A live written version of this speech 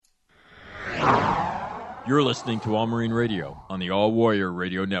You're listening to All Marine Radio on the All Warrior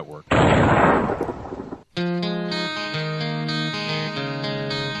Radio Network.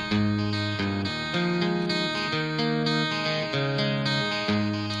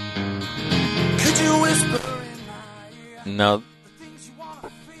 Now,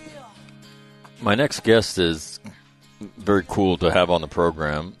 my next guest is very cool to have on the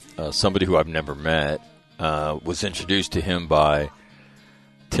program. Somebody who I've never met. Was introduced to him by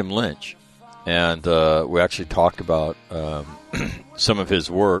Tim Lynch. And we actually talked about some of his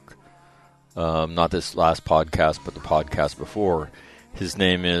work, not this last podcast, but the podcast before. His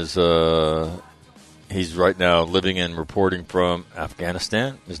name is, he's right now living and reporting from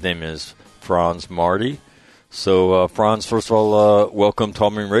Afghanistan. His name is Frans Marty. So, Frans, first of all, welcome to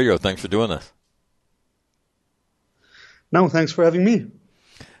All Marine Radio. Thanks for doing this. No, thanks for having me.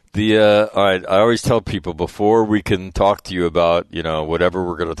 All right, I always tell people before we can talk to you about, whatever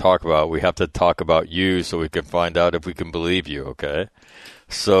we're going to talk about, we have to talk about you so we can find out if we can believe you, okay?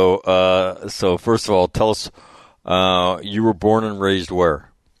 So first of all, tell us, you were born and raised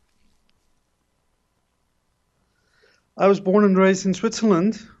where? I was born and raised in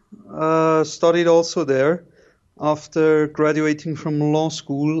Switzerland, studied also there. After graduating from law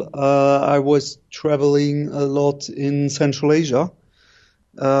school, I was traveling a lot in Central Asia.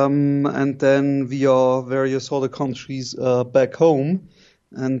 And then via various other countries back home.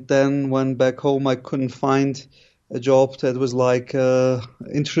 And then when back home I couldn't find a job that was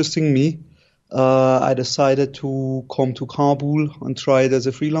interesting me, I decided to come to Kabul and try it as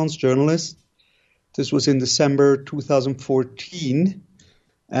a freelance journalist. This was in December 2014.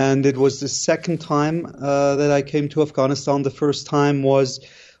 And it was the second time that I came to Afghanistan. The first time was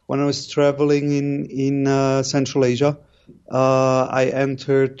when I was traveling in Central Asia. I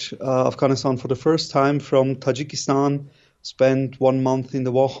entered Afghanistan for the first time from Tajikistan, spent 1 month in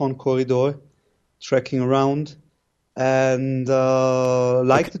the Wakhan corridor, trekking around, and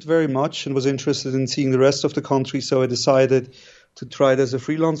liked it very much and was interested in seeing the rest of the country, so I decided to try it as a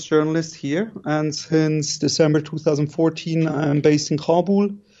freelance journalist here. And since December 2014, I'm based in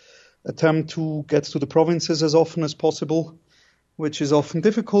Kabul, attempt to get to the provinces as often as possible, which is often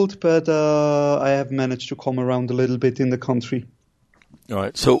difficult, but I have managed to come around a little bit in the country. All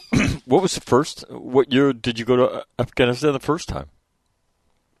right. So what was what year did you go to Afghanistan the first time?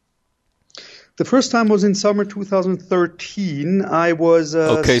 The first time was in summer 2013. I was...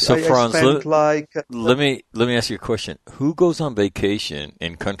 okay, so Frans, let me ask you a question. Who goes on vacation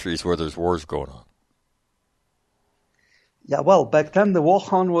in countries where there's wars going on? Yeah, well, back then the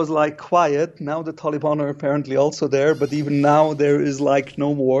Wakhan was quiet. Now the Taliban are apparently also there, but even now there is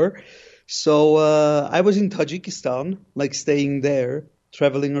no war. So I was in Tajikistan, staying there,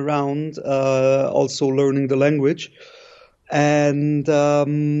 traveling around, also learning the language, and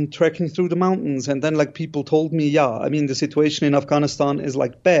trekking through the mountains. And then people told me, the situation in Afghanistan is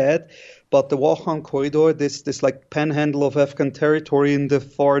bad, but the Wakhan corridor, this panhandle of Afghan territory in the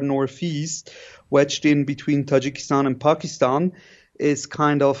far northeast, wedged in between Tajikistan and Pakistan, is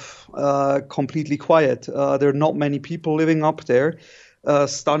kind of completely quiet. There are not many people living up there.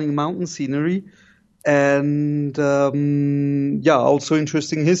 Stunning mountain scenery, and also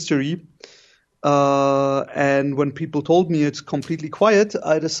interesting history. And when people told me it's completely quiet,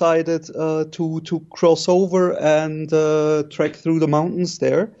 I decided to cross over and trek through the mountains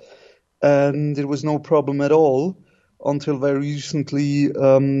there, and it was no problem at all. Until very recently,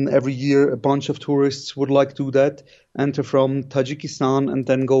 every year a bunch of tourists would do that, enter from Tajikistan and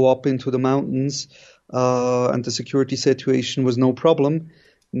then go up into the mountains, and the security situation was no problem.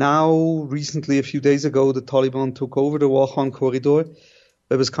 Now, recently, a few days ago, the Taliban took over the Wakhan corridor.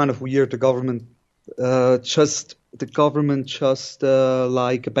 It was kind of weird. The government just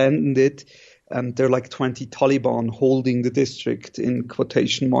abandoned it, and there are 20 Taliban holding the district in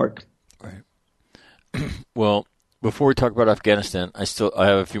quotation mark. Right. Well, before we talk about Afghanistan, I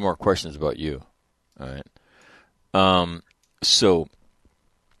have a few more questions about you. All right.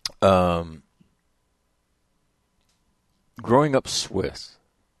 Growing up Swiss,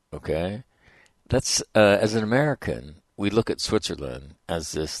 okay, that's as an American, we look at Switzerland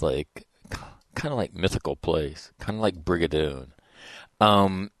as this kind of mythical place, kind of like Brigadoon.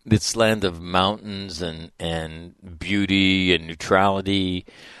 This land of mountains and beauty and neutrality.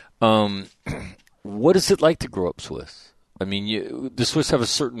 What is it like to grow up Swiss? I mean, the Swiss have a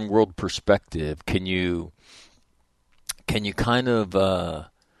certain world perspective. Can you kind of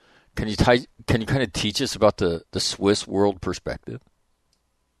teach us about the Swiss world perspective?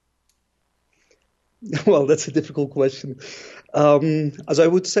 Well, that's a difficult question. As I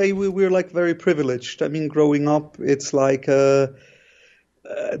would say, we're very privileged. I mean, growing up, it's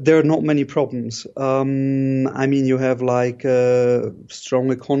there are not many problems. I mean, you have like a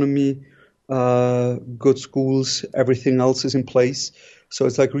strong economy, good schools, everything else is in place. So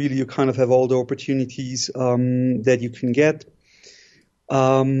it's like really you kind of have all the opportunities that you can get.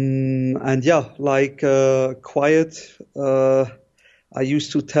 And yeah, like quiet. I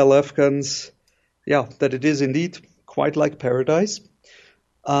used to tell Afghans, yeah, that it is indeed quite like paradise.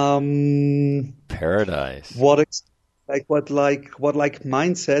 Paradise. What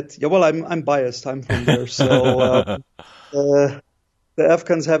mindset? Yeah, well, I'm biased. I'm from there, so the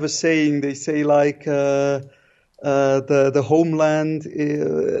Afghans have a saying. They say like the homeland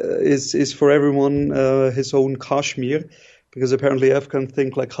is for everyone his own Kashmir, because apparently Afghans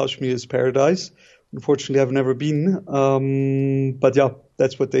think like Kashmir is paradise. Unfortunately, I've never been, but yeah,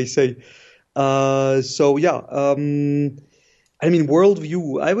 that's what they say. So yeah. I mean,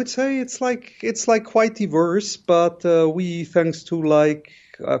 worldview, I would say it's like quite diverse, but we, thanks to like,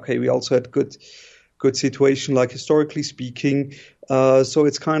 okay, we also had good situation, like historically speaking. So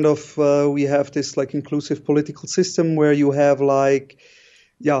it's kind of, we have this like inclusive political system where you have like,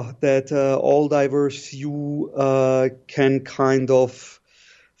 yeah, that all diverse view can kind of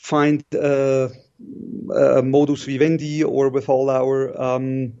find a modus vivendi, or with all our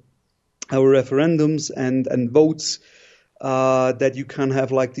referendums and votes, that you can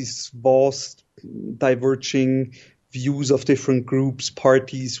have like these vast diverging views of different groups,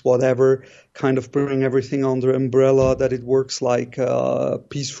 parties, whatever, kind of bring everything under umbrella, that it works like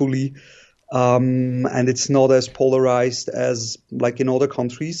peacefully, and it's not as polarized as like in other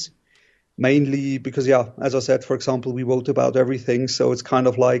countries, mainly because, yeah, as I said, for example, we vote about everything, so it's kind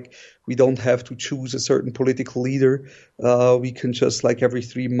of like we don't have to choose a certain political leader. We can just like every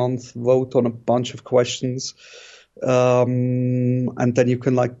 3 months vote on a bunch of questions. And then you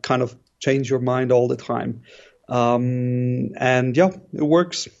can like kind of change your mind all the time. And yeah, it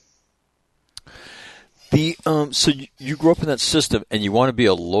works. So you grew up in that system, and you want to be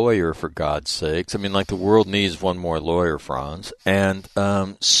a lawyer, for God's sakes. I mean, like, the world needs one more lawyer, Franz. And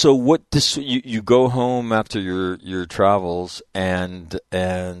so you go home after your travels, and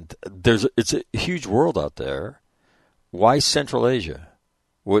it's a huge world out there. Why Central Asia?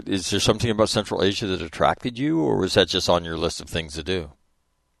 What is there something about Central Asia that attracted you, or was that just on your list of things to do?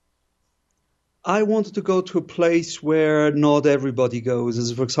 I wanted to go to a place where not everybody goes.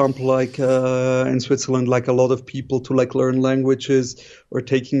 As for example, like in Switzerland, like a lot of people to like learn languages or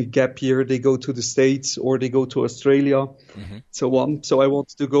taking a gap year, they go to the States or they go to Australia, so on. So I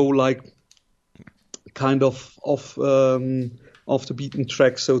wanted to go like kind of off the beaten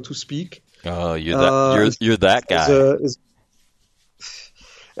track, so to speak. Oh, you're that guy.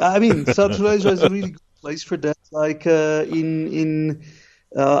 I mean, Central Asia is a really good place for that. Like I mean,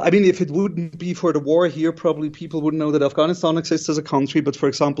 if it wouldn't be for the war here, probably people wouldn't know that Afghanistan exists as a country. But for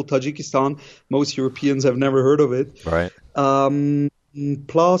example, Tajikistan, most Europeans have never heard of it. Right.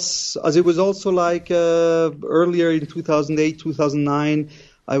 Plus, as it was also like earlier in 2008, 2009,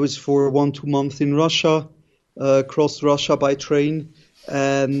 I was for 1-2 months in Russia, crossed Russia by train.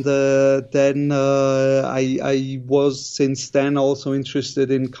 And then I was since then also interested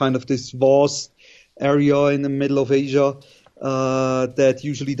in kind of this vast area in the middle of Asia that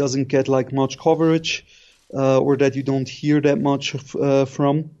usually doesn't get like much coverage, or that you don't hear that much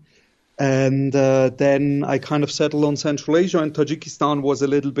from. And then I kind of settled on Central Asia, and Tajikistan was a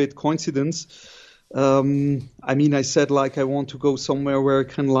little bit coincidence. I mean, I said like I want to go somewhere where I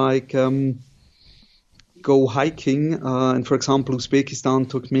can like go hiking, and for example, Uzbekistan,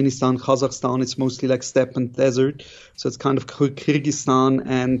 Turkmenistan, Kazakhstan, it's mostly like steppe and desert. So it's kind of Kyrgyzstan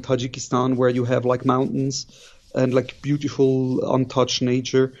and Tajikistan where you have like mountains and like beautiful untouched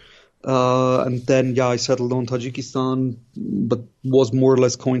nature. And then, yeah, I settled on Tajikistan, but was more or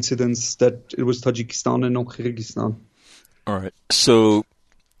less coincidence that it was Tajikistan and not Kyrgyzstan. All right. So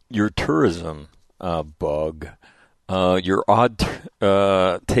your tourism bug, your odd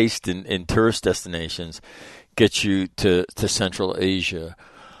taste in tourist destinations gets you to Central Asia.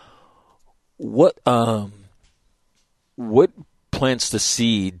 What plants the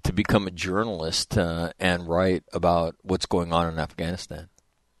seed to become a journalist and write about what's going on in Afghanistan?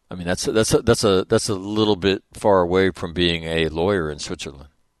 I mean, that's a little bit far away from being a lawyer in Switzerland.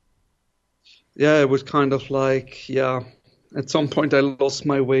 Yeah, it was kind of like, yeah. At some point, I lost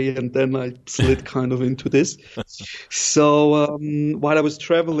my way, and then I slid kind of into this. So while I was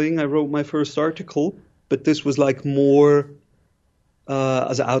traveling, I wrote my first article, but this was like more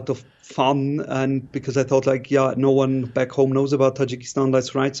as out of fun, and because I thought like, yeah, no one back home knows about Tajikistan,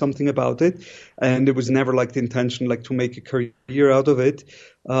 let's write something about it. And it was never like the intention like to make a career out of it.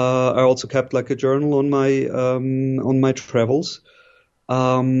 I also kept like a journal on my travels.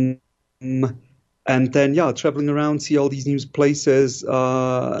 Um, and then, yeah, traveling around, see all these new places,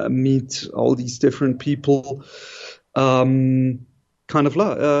 meet all these different people. I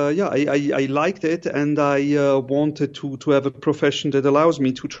liked it, and I wanted to have a profession that allows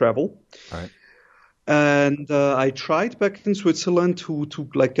me to travel. Right. And I tried back in Switzerland to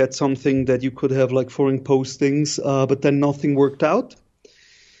like get something that you could have like foreign postings, but then nothing worked out.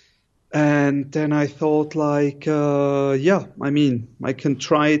 And then I thought like, I can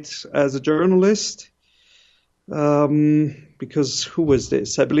try it as a journalist. Because who was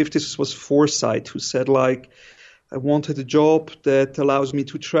this? I believe this was Forsyth who said like, I wanted a job that allows me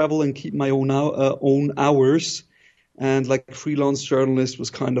to travel and keep my own hours. And like freelance journalist was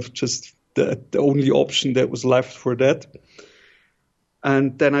kind of just the only option that was left for that.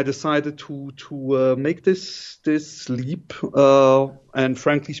 And then I decided to make this leap. And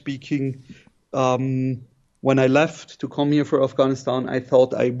frankly speaking, when I left to come here for Afghanistan, I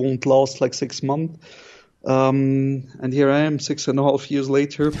thought I won't last like 6 months. And here I am 6.5 years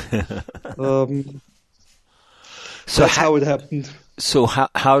later. So that's how it happened. So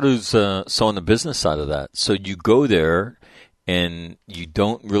how does so on the business side of that? So you go there and you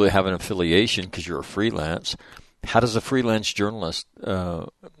don't really have an affiliation because you're a freelance. How does a freelance journalist, how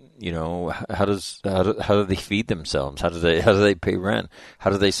do they feed themselves? How do they pay rent?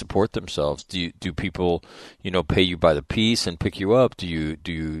 How do they support themselves? Do people, pay you by the piece and pick you up? Do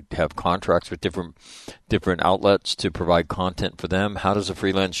you have contracts with different outlets to provide content for them? How does a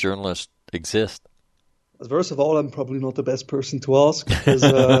freelance journalist exist? First of all, I'm probably not the best person to ask because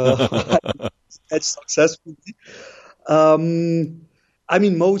that's successfully.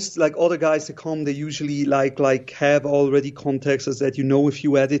 Most like other guys that come, they usually like have already contacts as that a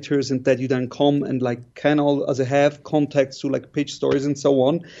few editors and that you then come and like can have contacts to like pitch stories and so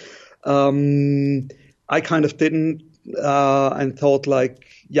on. I kind of didn't and thought like,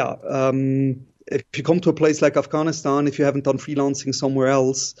 if you come to a place like Afghanistan, if you haven't done freelancing somewhere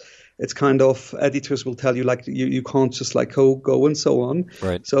else, it's kind of editors will tell you like you can't just like go and so on.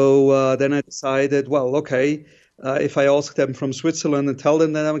 Right. So then I decided, well, okay. If I ask them from Switzerland and tell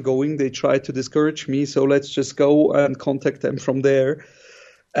them that I'm going, they try to discourage me. So let's just go and contact them from there.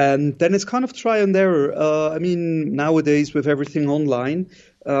 And then it's kind of try and error. Nowadays with everything online,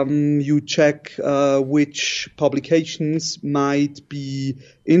 you check which publications might be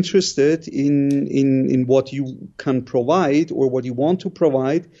interested in what you can provide or what you want to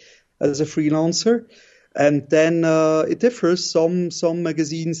provide as a freelancer. And then it differs. Some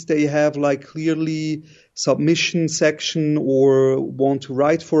magazines, they have like clearly submission section or want to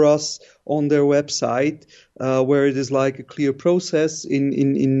write for us on their website, where it is like a clear process.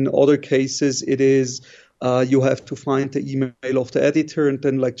 In other cases, it is you have to find the email of the editor and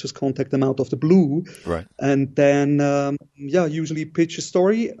then like just contact them out of the blue. Right. And then, usually pitch a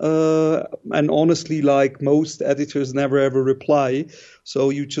story. And honestly, like most editors never ever reply.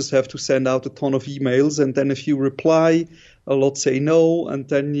 So you just have to send out a ton of emails. And then if you reply, a lot say no. And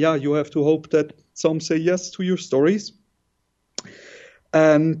then, you have to hope that some say yes to your stories.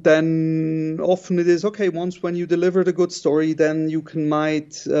 And then often it is okay. Once when you deliver the good story, then you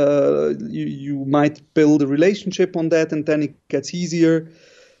might build a relationship on that, and then it gets easier.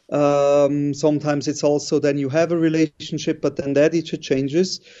 Sometimes it's also then you have a relationship, but then the editor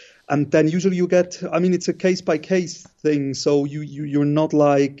changes, and then usually you get. It's a case by case thing, so you're not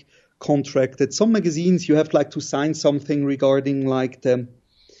like contracted. Some magazines you have like to sign something regarding like the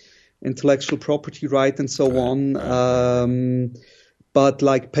intellectual property right and so on. But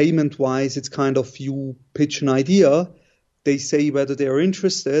like payment-wise, it's kind of you pitch an idea, they say whether they are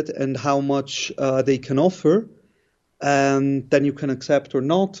interested and how much they can offer, and then you can accept or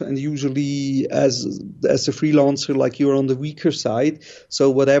not. And usually, as a freelancer, like you're on the weaker side, so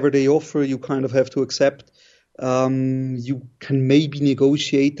whatever they offer, you kind of have to accept. You can maybe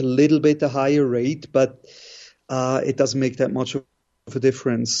negotiate a little bit a higher rate, but it doesn't make that much of a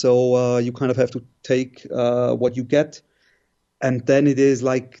difference. So you kind of have to take what you get. And then it is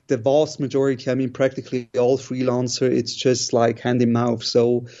like the vast majority, practically all freelancer, it's just like hand in mouth.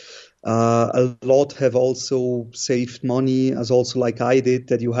 So a lot have also saved money, as also like I did,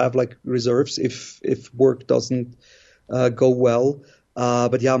 that you have like reserves if work doesn't go well.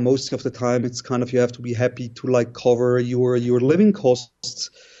 But most of the time it's kind of you have to be happy to like cover your living costs.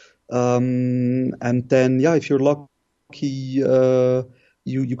 And then, if you're lucky,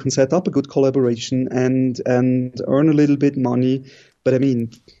 you can set up a good collaboration and earn a little bit money. But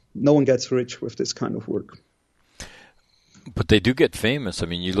no one gets rich with this kind of work. But they do get famous.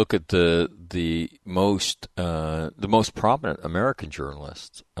 You look at the most prominent American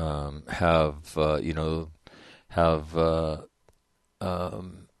journalists have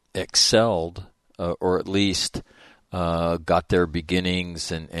excelled, or at least got their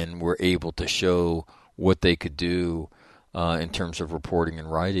beginnings and were able to show what they could do in terms of reporting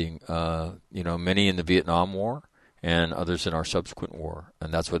and writing. Many in the Vietnam War and others in our subsequent war,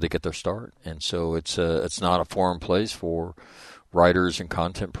 and that's where they get their start. And so it's not a foreign place for writers and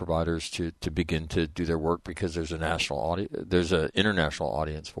content providers to begin to do their work, because there's an international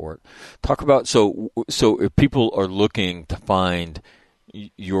audience for it. Talk about so if people are looking to find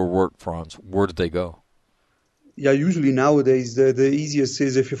your work, Franz, where do they go? Yeah, usually nowadays the easiest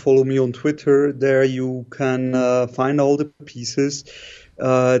is if you follow me on Twitter. There you can find all the pieces.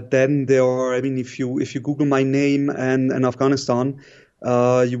 Then there are, if you Google my name and Afghanistan,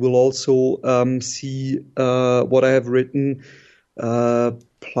 you will also see what I have written.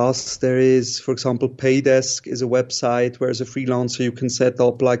 Plus there is, for example, Paydesk is a website where as a freelancer you can set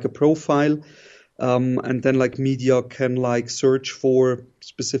up like a profile, and then like media can like search for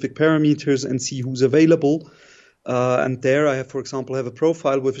specific parameters and see who's available. And there I have, for example, have a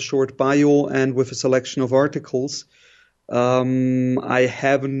profile with a short bio and with a selection of articles. I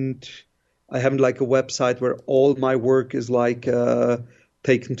haven't like a website where all my work is like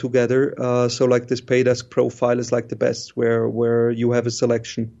taken together. So like this Paydesk profile is like the best where you have a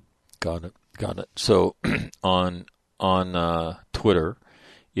selection. Got it. So on Twitter,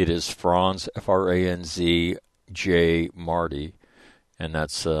 it is Franz, Franz J Marty, and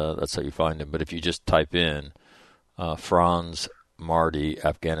that's how you find him. But if you just type in Franz Marty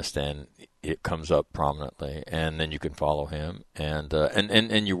Afghanistan, it comes up prominently, and then you can follow him. And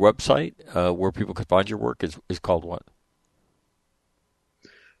your website where people can find your work is called what?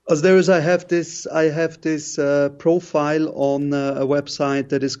 As there is, I have this profile on a website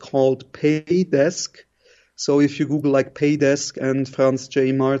that is called Paydesk. So if you Google like Paydesk and Franz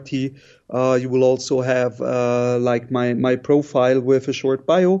J Marty, you will also have like my profile with a short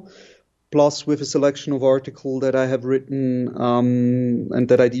bio, plus with a selection of articles that I have written and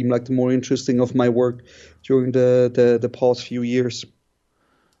that I deem like the more interesting of my work during the past few years.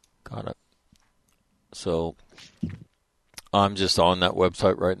 Got it. So I'm just on that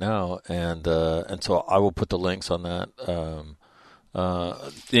website right now, and so I will put the links on that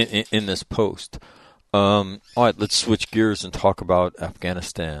in this post. All right, let's switch gears and talk about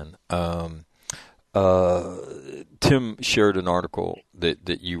Afghanistan. Tim shared an article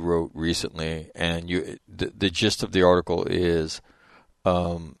that you wrote recently, and the gist of the article is,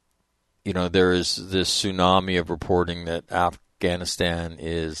 there is this tsunami of reporting that Afghanistan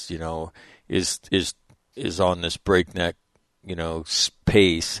is on this breakneck,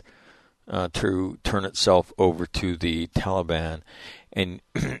 pace to turn itself over to the Taliban, and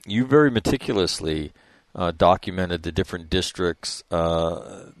you very meticulously documented the different districts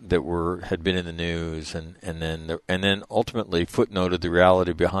that had been in the news, and then ultimately footnoted the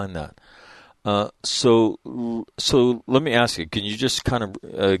reality behind that. So let me ask you: can you just kind of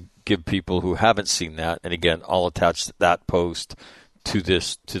give people who haven't seen that, and again, I'll attach that post to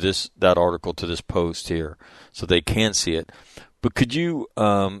that article to this post here, so they can see it. But could you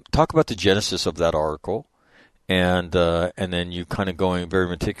talk about the genesis of that article? And then you kind of going very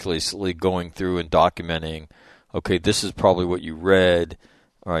meticulously going through and documenting, okay, this is probably what you read.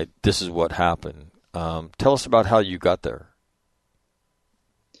 All right, this is what happened. Tell us about how you got there.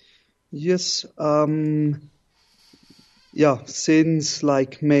 Yes. Since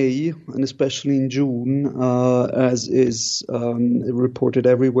like May, and especially in June, as is reported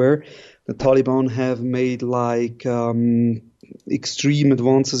everywhere, the Taliban have made like extreme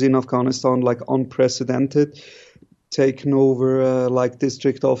advances in Afghanistan, like unprecedented, taken over like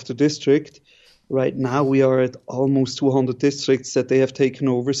district after district. Right now we are at almost 200 districts that they have taken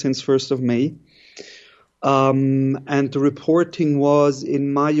over since 1st of May. And the reporting was,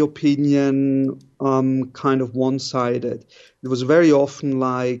 in my opinion, kind of one-sided. It was very often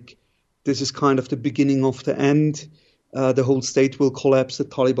like, this is kind of the beginning of the end. The whole state will collapse, the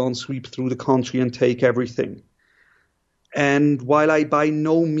Taliban sweep through the country and take everything. And while I by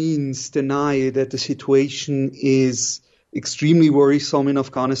no means deny that the situation is extremely worrisome in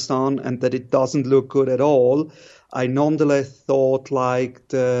Afghanistan and that it doesn't look good at all, I nonetheless thought like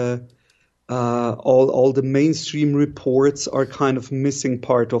all the mainstream reports are kind of missing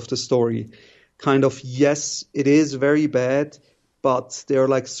part of the story. Kind of, yes, it is very bad, but there are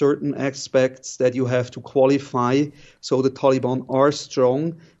like certain aspects that you have to qualify. So the Taliban are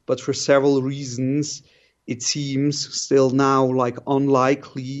strong, but for several reasons, it seems still now like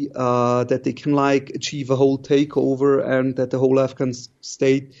unlikely that they can like achieve a whole takeover and that the whole Afghan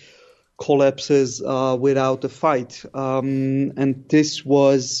state collapses without a fight. And this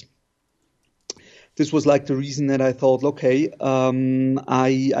was this was like the reason that I thought, okay,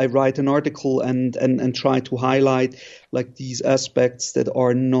 I write an article and try to highlight like these aspects that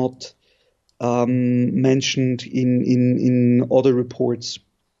are not mentioned in other reports.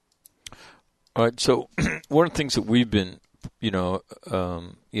 All right. So one of the things that we've been, Tim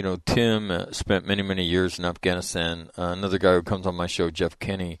spent many, many years in Afghanistan. Another guy who comes on my show, Jeff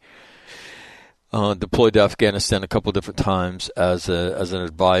Kinney, deployed to Afghanistan a couple of different times as an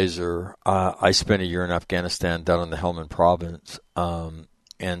advisor. I spent a year in Afghanistan down in the Helmand province,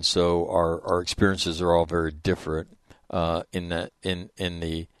 and so our experiences are all very different in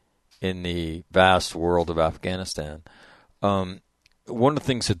the vast world of Afghanistan. One of the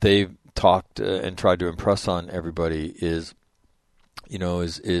things that they've talked and tried to impress on everybody is and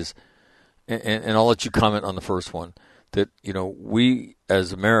I'll let you comment on the first one, that, we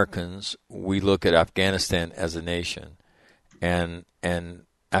as Americans, we look at Afghanistan as a nation, and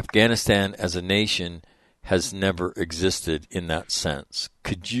Afghanistan as a nation has never existed in that sense.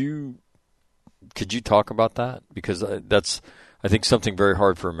 Could you talk about that? Because that's, I think, something very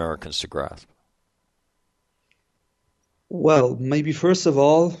hard for Americans to grasp. Well, maybe first of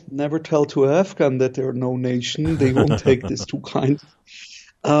all, never tell to an Afghan that they're no nation. They won't take this too kind.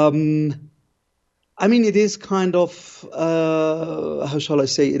 I mean, it is kind of, how shall I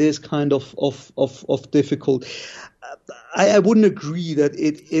say, it is kind of difficult. I wouldn't agree that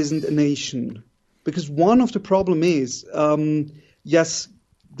it isn't a nation, because one of the problem is, yes,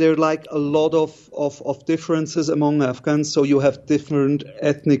 there are like a lot of differences among Afghans. So you have different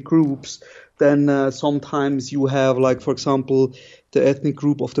ethnic groups. Then sometimes you have, like, for example, the ethnic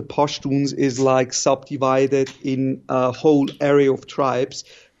group of the Pashtuns is like subdivided in a whole area of tribes,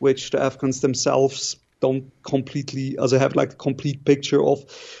 which the Afghans themselves don't completely, also have like a complete picture of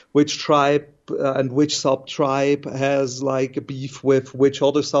which tribe and which sub-tribe has like a beef with which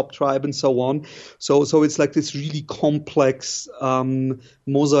other sub-tribe and so on. So it's like this really complex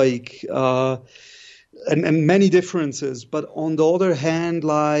mosaic and many differences. But on the other hand,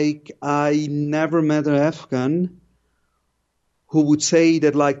 like, I never met an Afghan who would say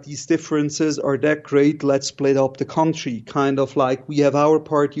that like these differences are that great, let's split up the country. Kind of like, we have our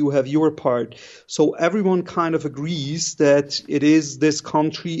part, you have your part. So everyone kind of agrees that it is this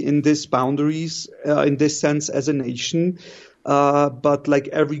country in these boundaries, in this sense as a nation. But like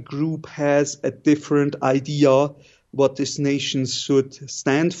every group has a different idea what this nation should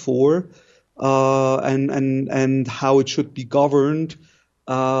stand for, and how it should be governed,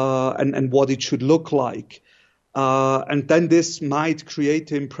 and what it should look like. And then this might create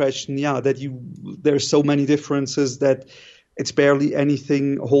the impression, that there's so many differences that it's barely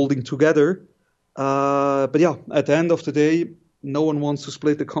anything holding together. But yeah, at the end of the day, no one wants to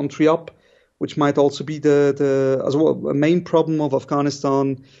split the country up, which might also be a main problem of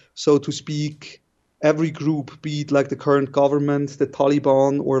Afghanistan, so to speak. Every group, be it like the current government, the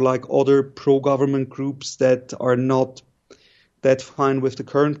Taliban, or like other pro-government groups that are not that fine with the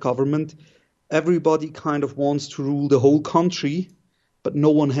current government, everybody kind of wants to rule the whole country, but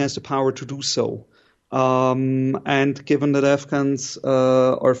no one has the power to do so. And given that Afghans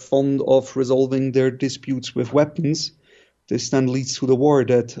are fond of resolving their disputes with weapons, this then leads to the war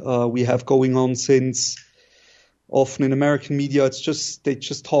that we have going on since, often in American media, they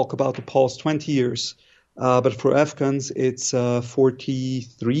just talk about the past 20 years. But for Afghans, it's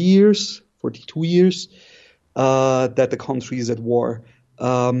 42 years that the country is at war.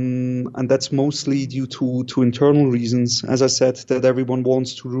 And that's mostly due to internal reasons. As I said, that everyone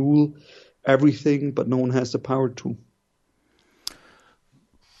wants to rule everything, but no one has the power to.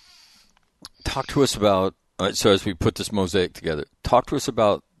 Talk to us about, so as we put this mosaic together, talk to us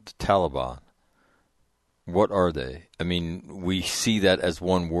about the Taliban. What are they? I mean, we see that as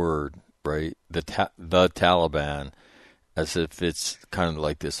one word, right? The Taliban, as if it's kind of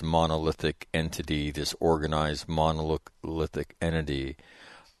like this monolithic entity, this organized monolithic entity.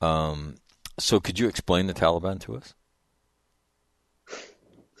 So could you explain the Taliban to us?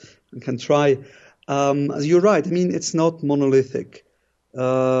 I can try. You're right. I mean, it's not monolithic.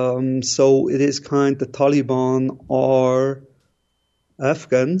 So it is the Taliban are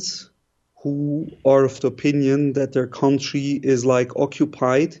Afghans who are of the opinion that their country is like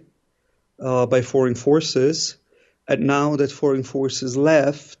occupied by foreign forces. And now that foreign forces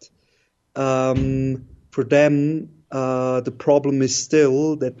left, for them, the problem is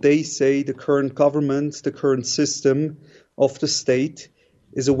still that they say the current government, the current system of the state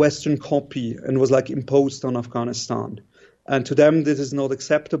is a Western copy and was like imposed on Afghanistan. And to them, this is not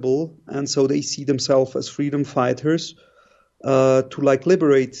acceptable. And so they see themselves as freedom fighters to like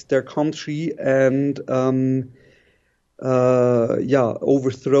liberate their country and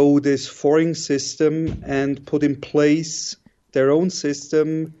overthrow this foreign system and put in place their own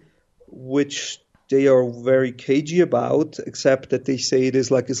system, which they are very cagey about, except that they say it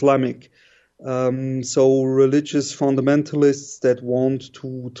is like Islamic. So religious fundamentalists that want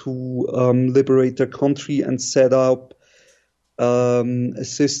to liberate their country and set up a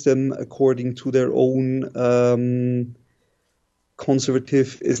system according to their own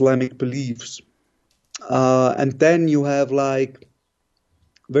conservative Islamic beliefs. And then you have like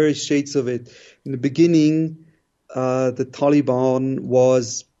various shades of it. In the beginning, the Taliban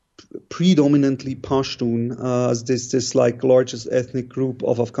was predominantly Pashtun as this like largest ethnic group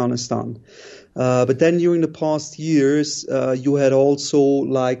of Afghanistan. But then during the past years, you had also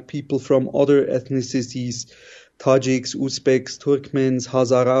like people from other ethnicities, Tajiks, Uzbeks, Turkmens,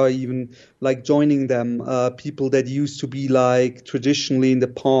 Hazara, even like joining them, people that used to be like traditionally in the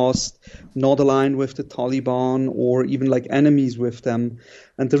past not aligned with the Taliban or even like enemies with them.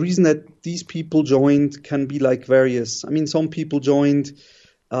 And the reason that these people joined can be like various. I mean, some people joined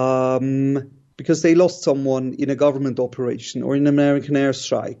because they lost someone in a government operation or in an American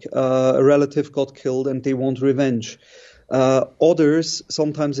airstrike. A relative got killed and they want revenge. Others,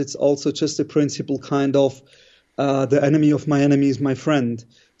 sometimes it's also just a principle kind of the enemy of my enemy is my friend.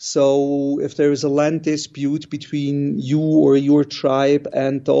 So if there is a land dispute between you or your tribe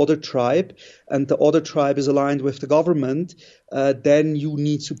and the other tribe is aligned with the government, then you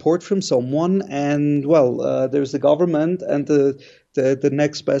need support from someone. And there's the government and the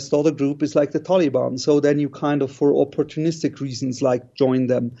next best other group is like the Taliban. So then you kind of, for opportunistic reasons, like join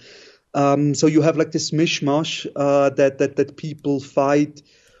them. So you have like this mishmash that people fight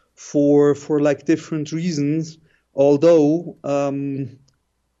for like different reasons. Although,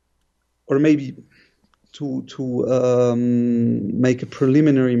 or maybe to make a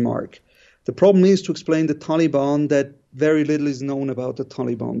preliminary mark, the problem is to explain the Taliban that very little is known about the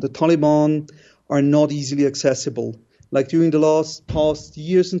Taliban. The Taliban are not easily accessible. Like during the past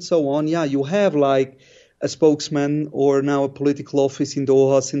years and so on, you have like a spokesman or now a political office in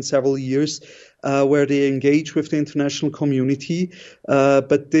Doha since several years where they engage with the international community.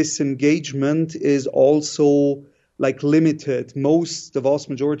 But this engagement is also like limited. The vast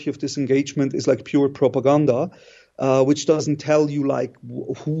majority of this engagement is like pure propaganda, which doesn't tell you like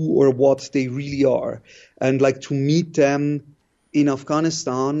who or what they really are. And like to meet them in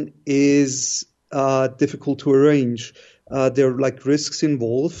Afghanistan is difficult to arrange. There are like risks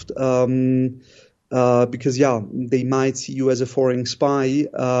involved because they might see you as a foreign spy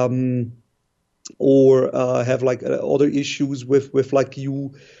or have like other issues with like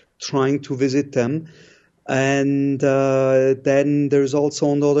you trying to visit them. And then there's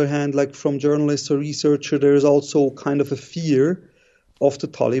also, on the other hand, like from journalists or researchers, there's also kind of a fear of the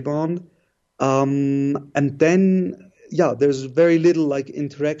Taliban. And then, there's very little like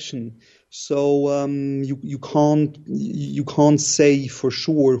interaction. So you can't say for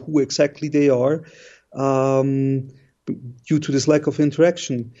sure who exactly they are due to this lack of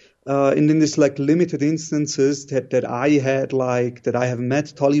interaction. And in this like limited instances that I had, like that I have met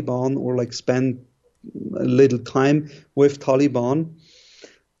Taliban or like spent a little time with Taliban,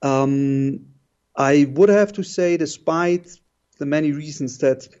 I would have to say, despite the many reasons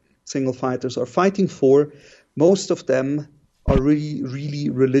that single fighters are fighting for, most of them are really,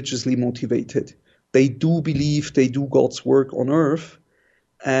 really religiously motivated. They do believe they do God's work on earth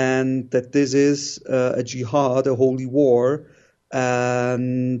and that this is a jihad, a holy war,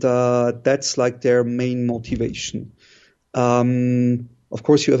 and that's like their main motivation. Of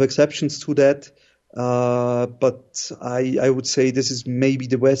course, you have exceptions to that. But I would say this is maybe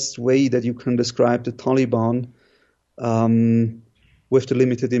the best way that you can describe the Taliban with the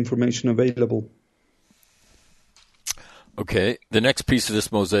limited information available. Okay, the next piece of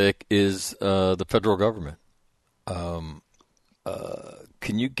this mosaic is the federal government.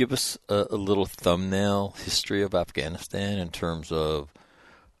 Can you give us a little thumbnail history of Afghanistan in terms of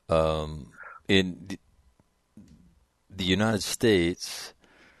in the United States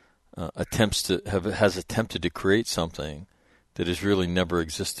has attempted to create something that has really never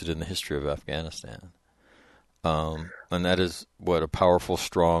existed in the history of Afghanistan, and that is a powerful,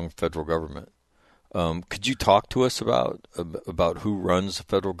 strong federal government. Could you talk to us about who runs the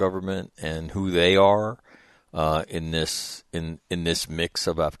federal government and who they are in this mix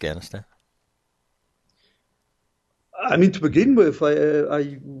of Afghanistan? I mean, to begin with,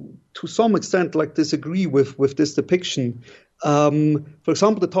 I to some extent like disagree with this depiction. For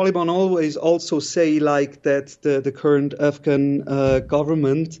example, the Taliban always also say like that the current Afghan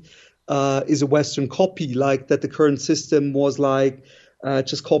government is a Western copy, like that the current system was like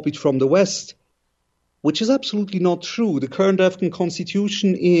just copied from the West. which is absolutely not true. The current Afghan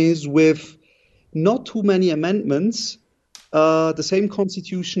constitution is, with not too many amendments, the same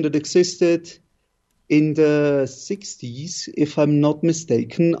constitution that existed in the 60s, if I'm not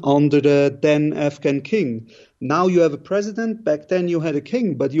mistaken, under the then Afghan king. Now you have a president. Back then you had a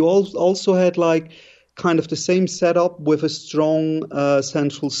king, but you also had like kind of the same setup with a strong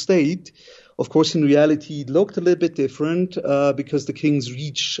central state. Of course, in reality, it looked a little bit different because the king's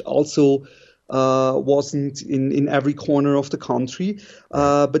reach also wasn't in every corner of the country,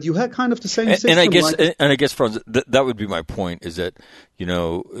 but you had kind of the same system. And I guess, Franz, that would be my point, is that,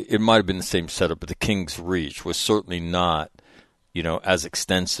 it might have been the same setup, but the king's reach was certainly not, as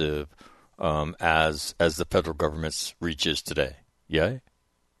extensive as the federal government's reach is today. Yeah?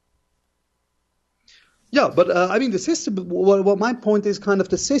 Yeah, but I mean, the system, what my point is, kind of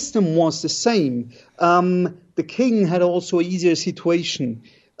the system was the same. The king had also an easier situation.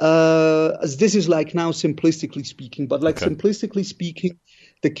 As this is like now simplistically speaking, but like simplistically speaking,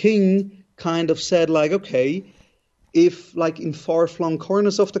 the king kind of said like, okay, if like in far-flung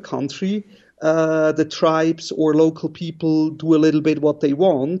corners of the country, the tribes or local people do a little bit what they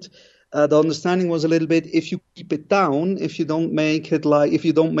want, the understanding was a little bit, if you keep it down, if you don't make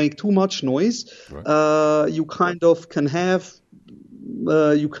too much noise, you kind of can have,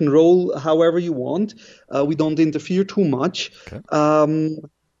 you can roll however you want. We don't interfere too much. Okay.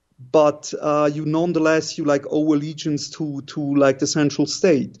 But you nonetheless, you like owe allegiance to like the central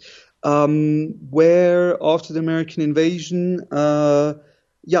state. Where after the American invasion, the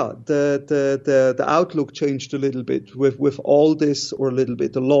outlook changed a little bit with all this, or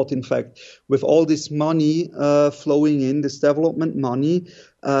a lot in fact, with all this money flowing in, this development money.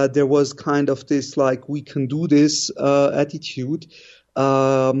 There was kind of this like, we can do this attitude.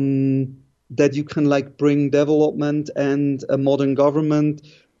 That you can like bring development and a modern government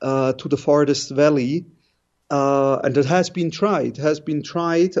to the farthest valley, and it has been tried.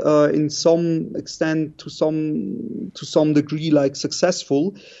 In some extent, to some degree, like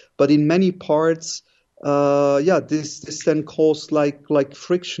successful, but in many parts, this then caused like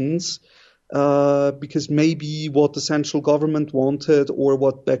frictions, because maybe what the central government wanted, or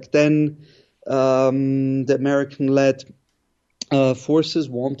what back then the American-led forces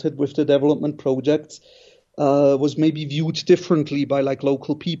wanted with the development projects, was maybe viewed differently by like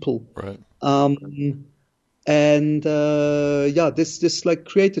local people. Right. This like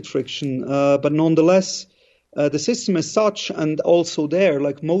created friction. But nonetheless, the system as such, and also there,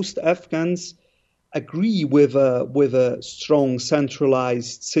 like most Afghans agree with a strong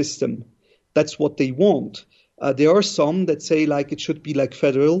centralized system. That's what they want. There are some that say like it should be like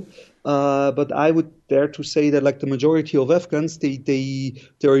federal, but I would dare to say that like the majority of Afghans,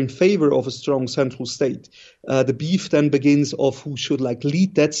 they're in favor of a strong central state. The beef then begins of who should like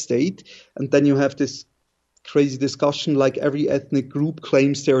lead that state, and then you have this crazy discussion like every ethnic group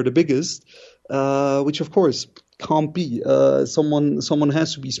claims they're the biggest, which of course can't be. Someone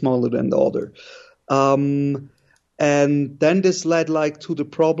has to be smaller than the other. And then this led like to the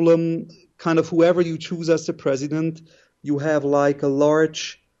problem, kind of whoever you choose as the president, you have like a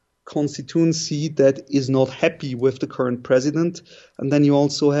large constituency that is not happy with the current president, and then you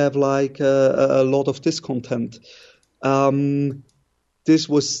also have like a lot of discontent. This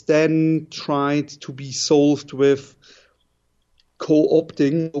was then tried to be solved with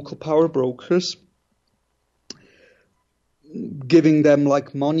co-opting local power brokers, giving them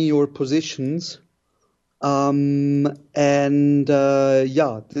like money or positions. This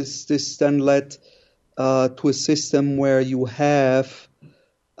then led to a system where you have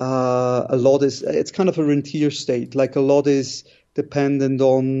it's kind of a rentier state. Like a lot is dependent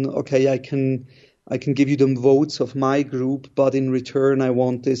on, okay, I can give you the votes of my group, but in return I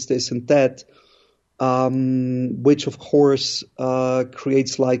want this, and that, which of course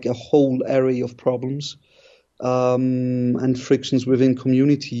creates like a whole array of problems and frictions within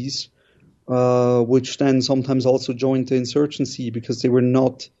communities, which then sometimes also joined the insurgency because they were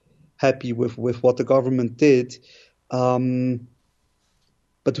not happy with what the government did.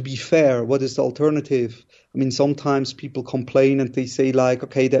 But to be fair, what is the alternative? I mean, sometimes people complain and they say like,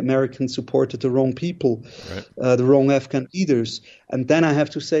 okay, the Americans supported the wrong people, right. The wrong Afghan leaders. And then I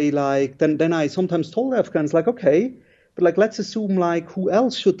have to say like, then I sometimes told Afghans like, okay, but like, let's assume like, who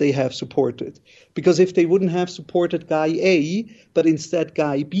else should they have supported? Because if they wouldn't have supported guy A, but instead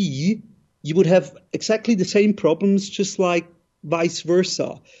guy B, you would have exactly the same problems, just like vice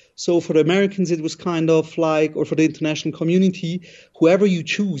versa. So for the Americans, it was kind of like, or for the international community, whoever you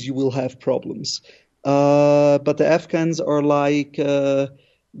choose, you will have problems. But the Afghans are like,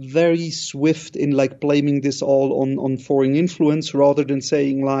 very swift in like blaming this all on foreign influence, rather than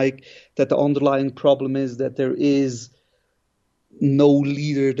saying like that the underlying problem is that there is no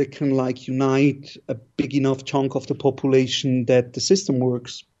leader that can like unite a big enough chunk of the population that the system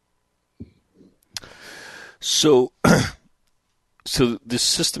works. So this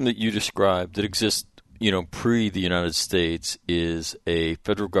system that you described that exists, pre the United States, is a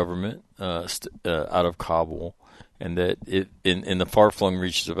federal government out of Kabul, and that in the far-flung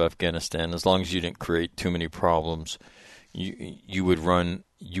reaches of Afghanistan, as long as you didn't create too many problems, you would run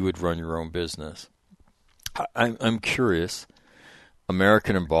your own business. I'm curious.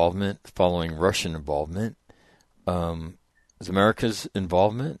 American involvement following Russian involvement, is America's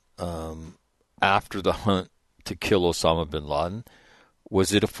involvement after the hunt to kill Osama bin Laden,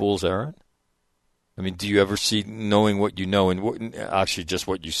 was it a fool's errand? I mean, do you ever see, knowing what you know, and actually just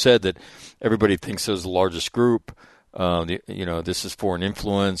what you said, that everybody thinks it was the largest group, this is foreign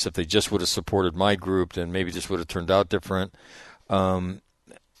influence. If they just would have supported my group, then maybe this would have turned out different. Could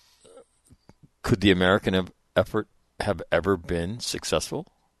the American effort have ever been successful?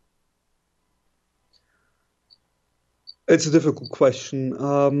 It's a difficult question.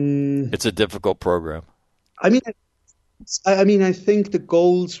 It's a difficult program. I mean, I think the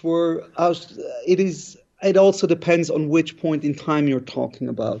goals were. It also depends on which point in time you're talking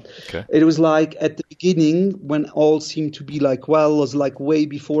about. Okay. It was like at the beginning when all seemed to be like, well, it was like way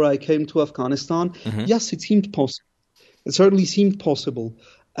before I came to Afghanistan. Mm-hmm. Yes, it seemed possible. It certainly seemed possible.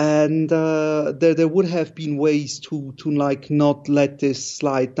 And there would have been ways to like not let this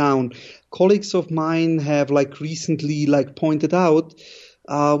slide down. Colleagues of mine have like recently like pointed out,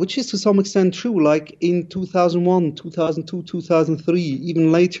 which is to some extent true, like in 2001, 2002, 2003,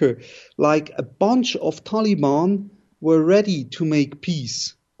 even later, like a bunch of Taliban were ready to make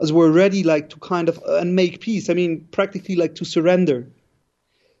peace, as were ready like to kind of and make peace. I mean, practically like to surrender.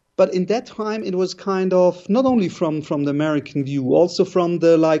 But in that time, it was kind of not only from the American view, also from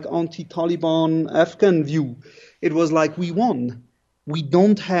the like anti-Taliban Afghan view. It was like, we won. We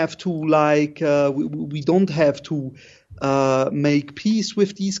don't have to like we don't have to make peace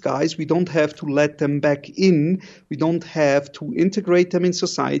with these guys. We don't have to let them back in. We don't have to integrate them in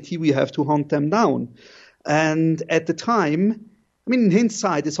society. We have to hunt them down. And at the time, I mean, in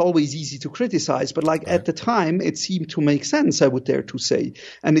hindsight, it's always easy to criticize, but like at the time, it seemed to make sense, I would dare to say,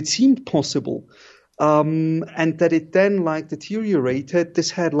 and it seemed possible. And that it then like deteriorated.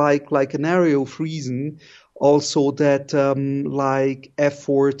 This had like an area of reason, also that like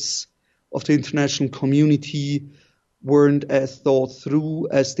efforts of the international community weren't as thought through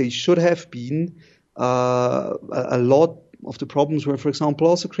as they should have been. A lot of the problems were, for example,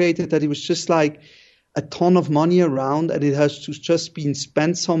 also created that it was just like a ton of money around and it has just been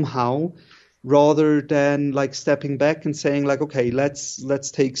spent somehow, rather than like stepping back and saying like, okay,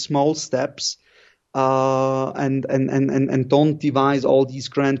 let's take small steps and don't devise all these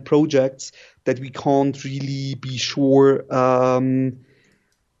grand projects that we can't really be sure that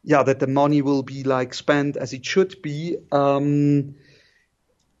the money will be like spent as it should be. But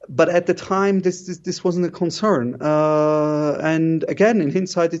at the time, this wasn't a concern. And again, in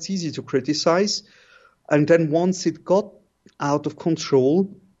hindsight, it's easy to criticize. And then once it got out of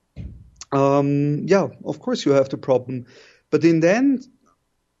control, of course you have the problem. But in the end,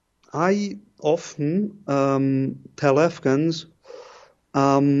 I often tell Afghans,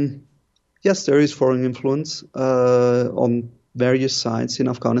 yes, there is foreign influence on various sides in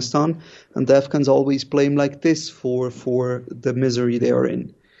Afghanistan, and the Afghans always blame like this for the misery they are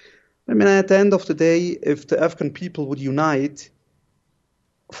in. I mean, at the end of the day, if the Afghan people would unite,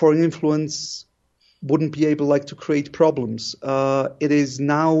 foreign influence wouldn't be able like to create problems. It is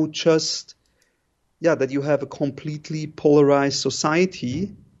now just that you have a completely polarized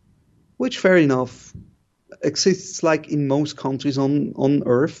society, which fair enough exists like in most countries on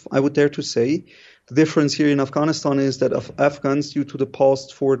earth, I would dare to say. The difference here in Afghanistan is that Afghans, due to the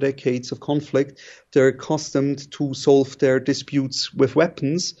past 4 decades of conflict, they're accustomed to solve their disputes with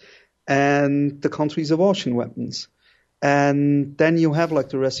weapons, and the country is awash in weapons. And then you have like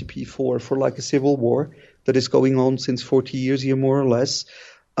the recipe for like a civil war that is going on since 40 years here, more or less.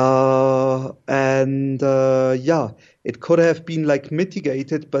 It could have been like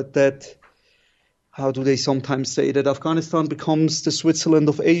mitigated, but that, how do they sometimes say that Afghanistan becomes the Switzerland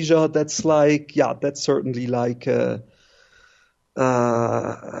of Asia? That's like, that's certainly like a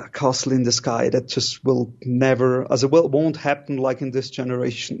castle in the sky that just will never, won't happen like in this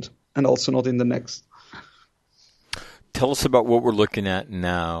generation, and also not in the next. Tell us about what we're looking at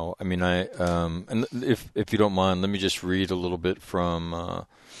now. I mean, and if you don't mind, let me just read a little bit from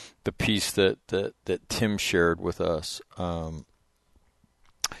the piece that Tim shared with us.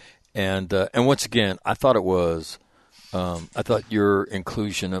 And once again, I thought your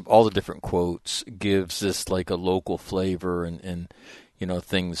inclusion of all the different quotes gives this like a local flavor and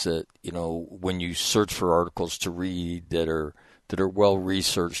things that, when you search for articles to read that are well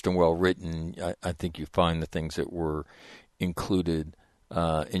researched and well written, I think you find the things that were included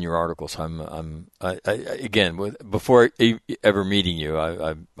in your articles. Again, before ever meeting you,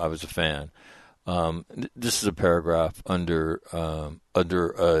 I was a fan. This is a paragraph under a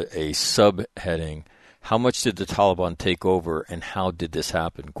subheading. How much did the Taliban take over, and how did this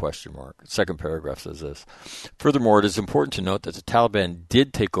happen? ? Second paragraph says this. Furthermore, it is important to note that the Taliban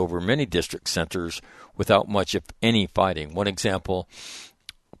did take over many district centers without much, if any, fighting. One example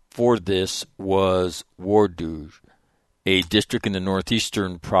for this was Warduj, a district in the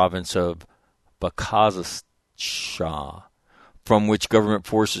northeastern province of Bakazistan, from which government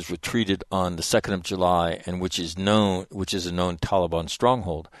forces retreated on the 2nd of July, and which is a known Taliban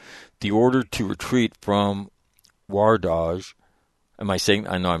stronghold. The order to retreat from Warduj, I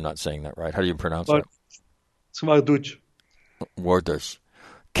know I'm not saying that right. How do you pronounce that? Warduj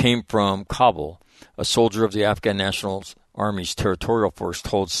came from Kabul. A soldier of the Afghan National Army's territorial force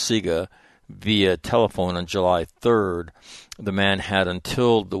told SIGA via telephone on July 3rd the man had,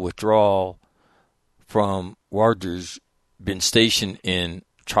 until the withdrawal from Warduj, been stationed in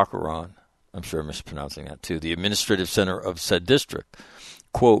Chakaran. I'm sure I'm mispronouncing that too. The administrative center of said district.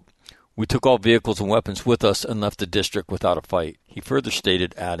 Quote, "We took all vehicles and weapons with us and left the district without a fight." He further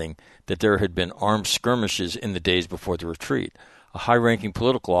stated, adding that there had been armed skirmishes in the days before the retreat. A high-ranking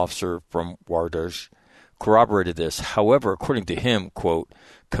political officer from Warduj corroborated this. However, according to him, quote,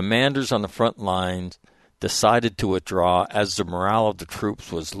 "Commanders on the front lines decided to withdraw as the morale of the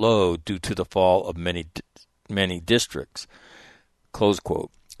troops was low due to the fall of many districts," close quote.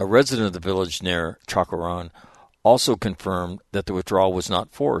 A resident of the village near Chakaran also confirmed that the withdrawal was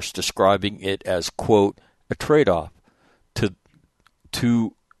not forced, describing it as, quote, "a trade-off to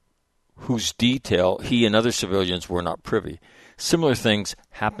whose detail he and other civilians were not privy." Similar things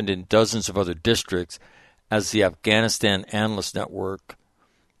happened in dozens of other districts, as the Afghanistan Analyst Network,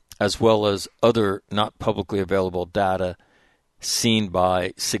 as well as other not publicly available data seen by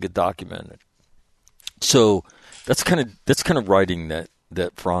SIGA documented. So that's kind of writing that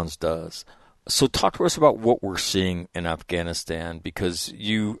Franz does. So talk to us about what we're seeing in Afghanistan, because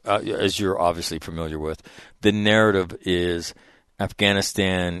you, as you're obviously familiar with, the narrative is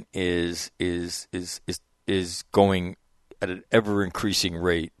Afghanistan is going at an ever increasing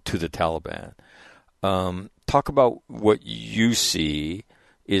rate to the Taliban. Talk about what you see.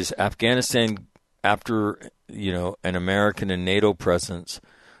 Is Afghanistan, after an American and NATO presence,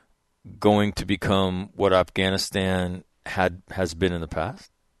 going to become what Afghanistan has been in the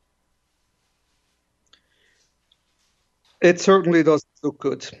past? It certainly doesn't look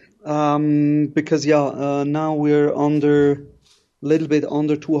good, because now we're a little bit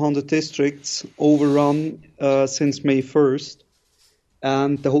under 200 districts overrun since May 1st,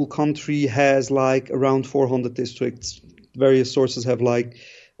 and the whole country has like around 400 districts. Various sources have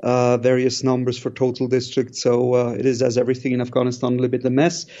various numbers for total districts, so it is, as everything in Afghanistan, a little bit a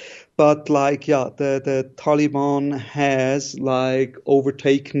mess. But the Taliban has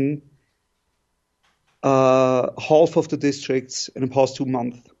overtaken half of the districts in the past 2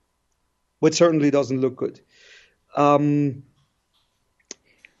 months, which certainly doesn't look good. How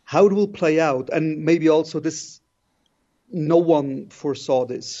it will play out, and maybe also this, no one foresaw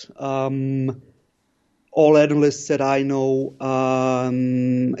this. All analysts that I know,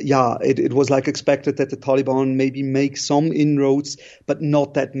 it was expected that the Taliban maybe make some inroads, but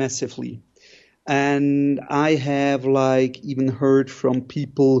not that massively. And I have even heard from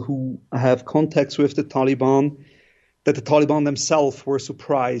people who have contacts with the Taliban that the Taliban themselves were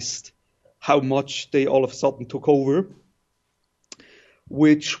surprised how much they all of a sudden took over,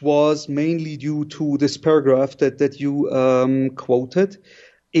 which was mainly due to this paragraph that you quoted.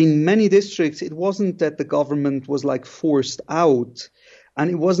 In many districts, it wasn't that the government was forced out,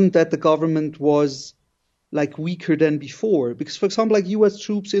 and it wasn't that the government was weaker than before. Because, for example, U.S.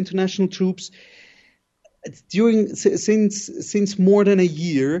 troops, international troops, since more than a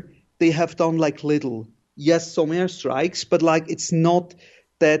year, they have done little. Yes, some airstrikes, but it's not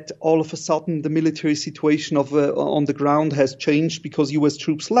that all of a sudden the military situation on the ground has changed because U.S.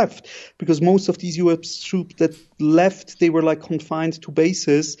 troops left. Because most of these U.S. troops that left, they were confined to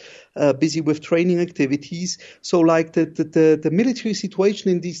bases, busy with training activities. So the military situation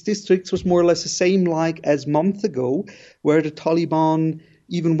in these districts was more or less the same as months ago, where the Taliban,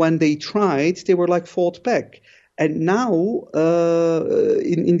 even when they tried, they were fought back. And now,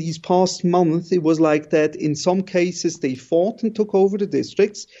 in these past months, it was like that. In some cases, they fought and took over the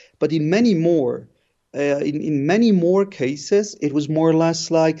districts, but in many more, in many more cases, it was more or less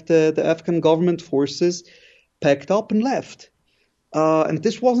like the Afghan government forces packed up and left. And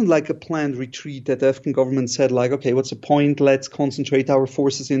this wasn't like a planned retreat that the Afghan government said, like, okay, what's the point? Let's concentrate our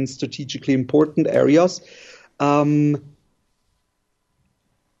forces in strategically important areas.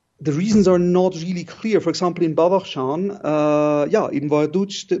 The reasons are not really clear. For example, in Badakhshan, in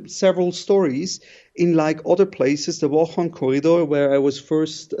Warduch, several stories. In like other places, the Wakhan corridor, where I was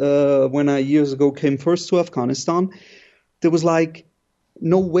first, when I years ago came first to Afghanistan, there was like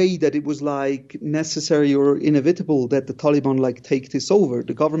no way that it was like necessary or inevitable that the Taliban like take this over.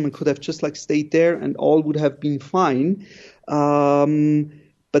 The government could have just like stayed there and all would have been fine.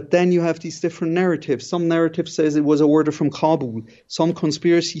 But then you have these different narratives. Some narrative says it was an order from Kabul. Some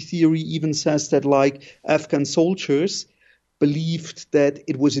conspiracy theory even says that like Afghan soldiers believed that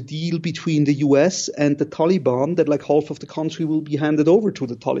it was a deal between the US and the Taliban, that like half of the country will be handed over to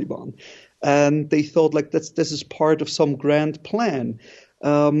the Taliban. And they thought like this is part of some grand plan.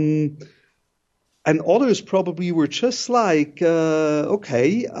 And others probably were just like,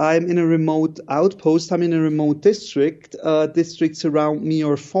 okay, I'm in a remote outpost, I'm in a remote district, districts around me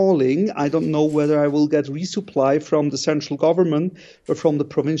are falling, I don't know whether I will get resupply from the central government or from the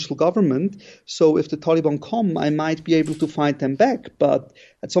provincial government, so if the Taliban come, I might be able to fight them back, but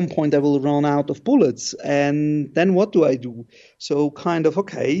at some point I will run out of bullets, and then what do I do? So kind of,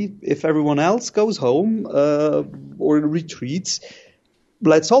 okay, if everyone else goes home or retreats,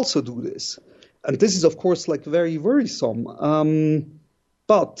 let's also do this. And this is, of course, like very worrisome.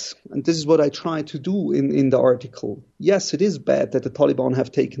 But, and this is what I try to do in the article, yes, it is bad that the Taliban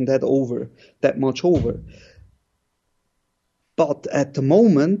have taken that much over. But at the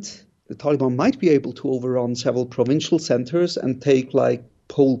moment, the Taliban might be able to overrun several provincial centers and take like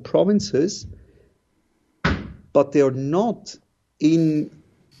whole provinces, but they are not in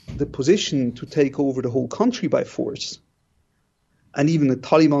the position to take over the whole country by force. And even the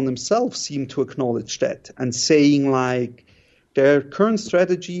Taliban themselves seem to acknowledge that and saying like their current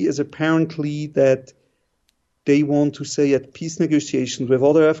strategy is apparently that they want to say at peace negotiations with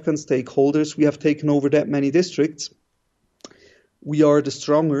other Afghan stakeholders, we have taken over that many districts. We are the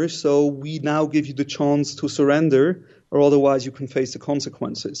stronger, so we now give you the chance to surrender, or otherwise you can face the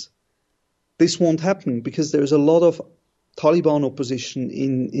consequences. This won't happen because there's a lot of Taliban opposition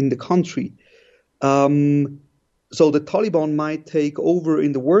in the country. So the Taliban might take over,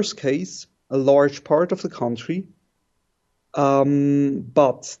 in the worst case, a large part of the country,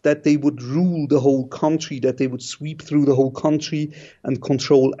 but that they would rule the whole country, that they would sweep through the whole country and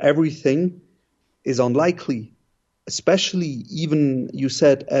control everything is unlikely. Especially, even you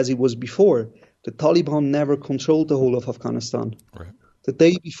said, as it was before, the Taliban never controlled the whole of Afghanistan. Right. The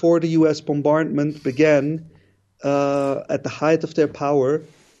day before the US bombardment began, at the height of their power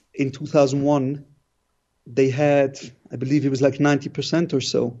in 2001, they had, I believe it was like 90% or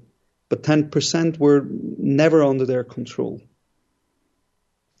so, but 10% were never under their control.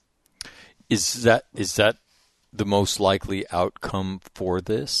 Is that the most likely outcome for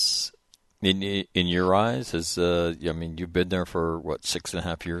this in your eyes? You've been there for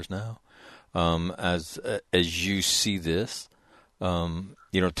 6.5 years now. As you see this,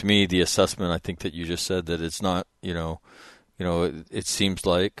 to me, the assessment I think that you just said, that it's not, it seems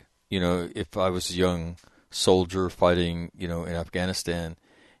like, if I was a young soldier fighting, in Afghanistan,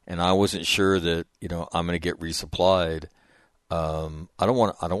 and I wasn't sure that, I'm going to get resupplied, I don't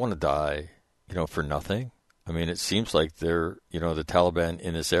want to die, for nothing. I mean, it seems like the Taliban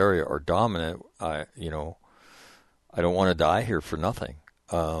in this area are dominant. I don't want to die here for nothing.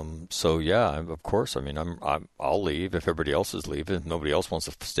 So yeah, of course. I mean, I'll leave if everybody else is leaving. If nobody else wants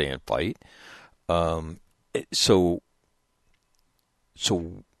to stay and fight. So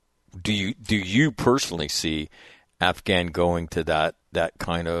do you personally see Afghan going to that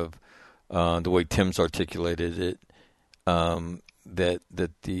kind of the way Tim's articulated it, that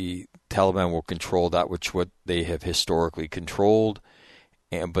the Taliban will control that which what they have historically controlled,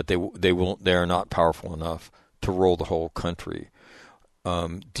 but they are not powerful enough to roll the whole country.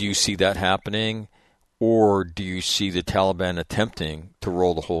 Do you see that happening, or do you see the Taliban attempting to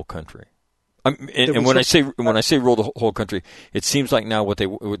roll the whole country? And when I say roll the whole country, it seems like now what they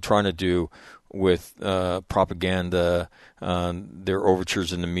were trying to do with propaganda, their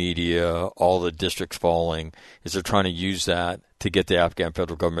overtures in the media, all the districts falling, is they're trying to use that to get the Afghan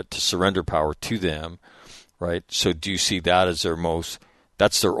federal government to surrender power to them, right? So do you see that as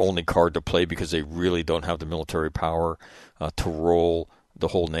that's their only card to play, because they really don't have the military power to roll the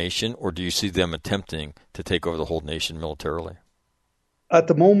whole nation, or do you see them attempting to take over the whole nation militarily? At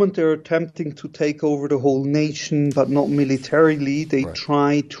the moment, they're attempting to take over the whole nation, but not militarily. They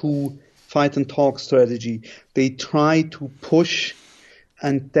try to fight and talk strategy. They try to push,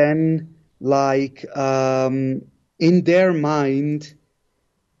 and then, in their mind,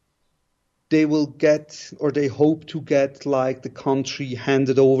 they will get, or they hope to get, the country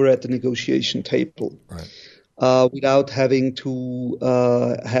handed over at the negotiation table. Without having to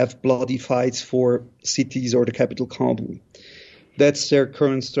have bloody fights for cities or the capital, Kabul. That's their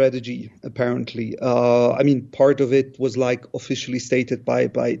current strategy, apparently. Part of it was officially stated by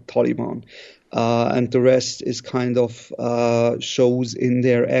Taliban, and the rest is kind of shows in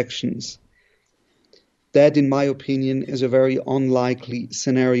their actions. That, in my opinion, is a very unlikely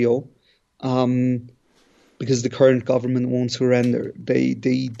scenario, because the current government won't surrender. They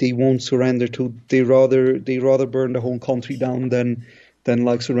won't surrender they rather burn the whole country down than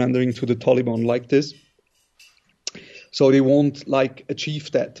surrendering to the Taliban like this. So they won't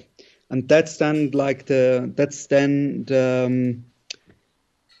achieve that, and that's then the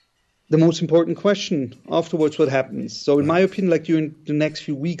most important question afterwards. What happens? So in my opinion, during the next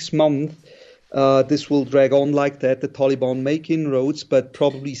few weeks, month, this will drag on like that. The Taliban make inroads, but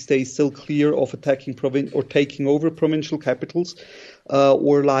probably stay still clear of attacking or taking over provincial capitals,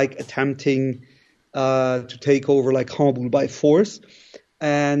 or attempting to take over Kabul by force.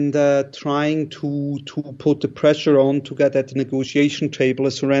 And trying to put the pressure on to get at the negotiation table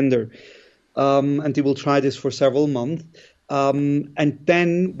a surrender. And they will try this for several months. And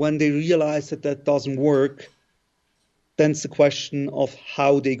then when they realize that doesn't work, then it's the question of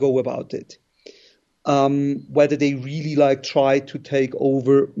how they go about it. Whether they really try to take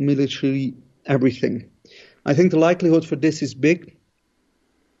over militarily everything. I think the likelihood for this is big.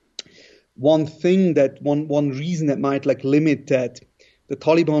 One reason that might limit that, the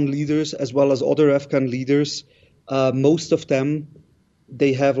Taliban leaders, as well as other Afghan leaders, most of them,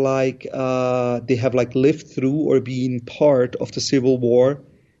 they have lived through or been part of the civil war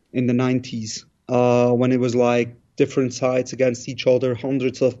in the 90s, when it was different sides against each other,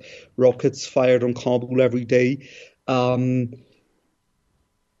 hundreds of rockets fired on Kabul every day.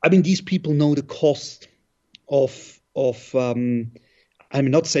 These people know the cost of I'm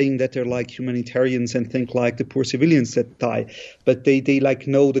not saying that they're humanitarians and think the poor civilians that die, but they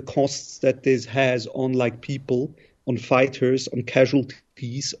know the costs that this has on people, on fighters, on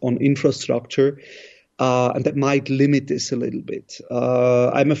casualties, on infrastructure, and that might limit this a little bit.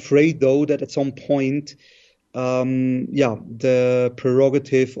 I'm afraid though that at some point, the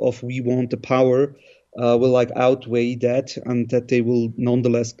prerogative of we want the power will outweigh that, and that they will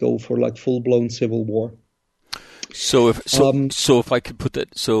nonetheless go for full-blown civil war. So if I could put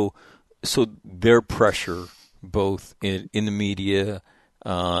that, so their pressure, both in the media,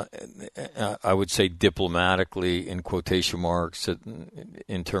 I would say diplomatically in quotation marks,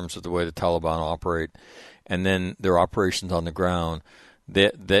 in terms of the way the Taliban operate, and then their operations on the ground,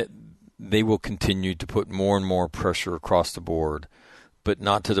 that they will continue to put more and more pressure across the board, but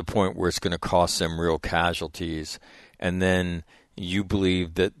not to the point where it's going to cost them real casualties. And then you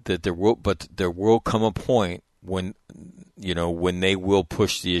believe that there will come a point when they will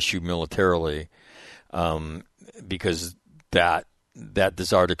push the issue militarily, because that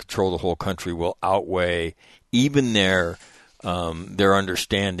desire to control the whole country will outweigh even their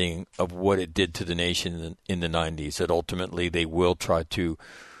understanding of what it did to the nation in the 90s. That ultimately they will try to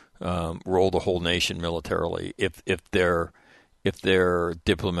roll the whole nation militarily if their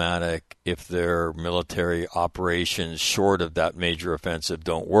diplomatic, if their military operations short of that major offensive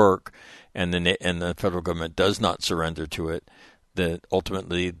don't work, and the federal government does not surrender to it, that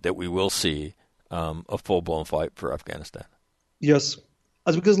ultimately that we will see a full-blown fight for Afghanistan. Yes.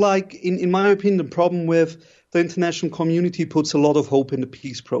 Because in my opinion, the problem with the international community puts a lot of hope in the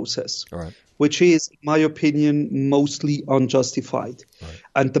peace process, right, which is, in my opinion, mostly unjustified. Right.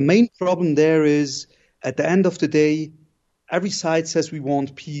 And the main problem there is, at the end of the day, every side says we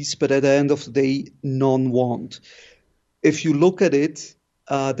want peace, but at the end of the day, none want. If you look at it,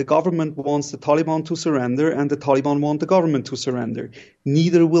 the government wants the Taliban to surrender, and the Taliban want the government to surrender.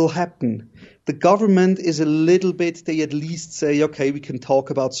 Neither will happen. The government is a little bit, they at least say, okay, we can talk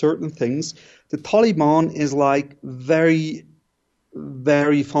about certain things. The Taliban is very,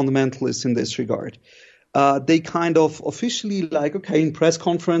 very fundamentalist in this regard. They kind of officially, in press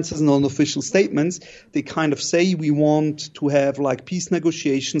conferences and on official statements, they kind of say we want to have peace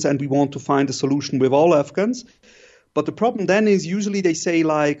negotiations and we want to find a solution with all Afghans. But the problem then is usually they say,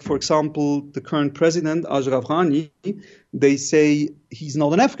 like, for example, the current president, Ashraf Ghani, they say he's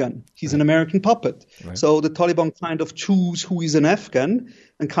not an Afghan. He's an American puppet. Right. So the Taliban kind of choose who is an Afghan,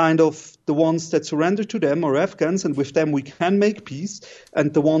 and kind of the ones that surrender to them are Afghans, and with them we can make peace.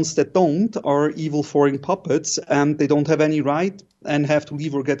 And the ones that don't are evil foreign puppets, and they don't have any right and have to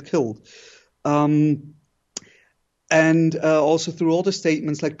leave or get killed. And also through other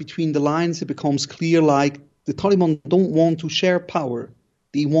statements, like between the lines, it becomes clear, like, the Taliban don't want to share power.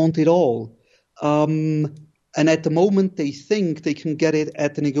 They want it all. And at the moment, they think they can get it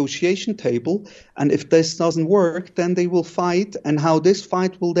at the negotiation table. And if this doesn't work, then they will fight. And how this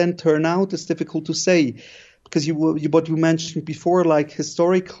fight will then turn out is difficult to say. Because what you mentioned before, like,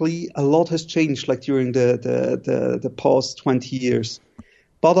 historically, a lot has changed, like, during the past 20 years.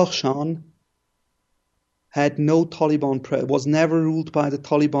 Badakhshan had no Taliban, was never ruled by the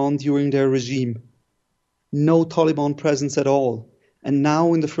Taliban during their regime. No Taliban presence at all. And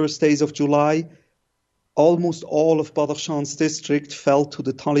now in the first days of July, almost all of Badakhshan's district fell to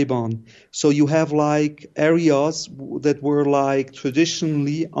the Taliban. So you have like areas that were like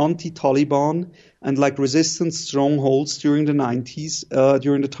traditionally anti-Taliban and like resistance strongholds during the 90s,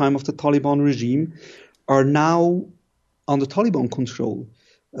 during the time of the Taliban regime, are now under Taliban control.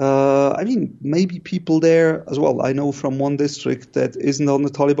 I mean, maybe people there as well. I know from one district that isn't under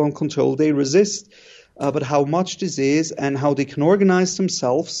Taliban control, they resist. But how much this is and how they can organize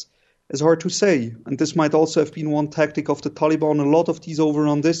themselves is hard to say. And this might also have been one tactic of the Taliban. A lot of these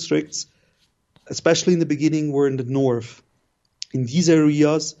overrun districts, especially in the beginning, were in the north. In these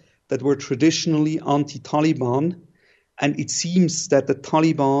areas that were traditionally anti-Taliban. And it seems that the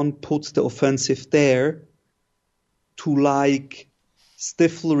Taliban put the offensive there to like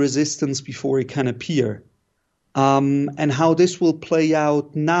stifle resistance before it can appear. And how this will play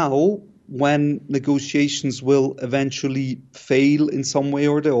out now, when negotiations will eventually fail in some way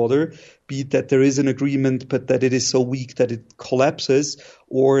or the other, be it that there is an agreement but that it is so weak that it collapses,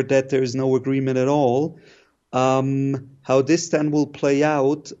 or that there is no agreement at all, how this then will play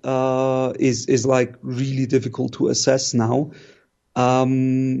out is like really difficult to assess now.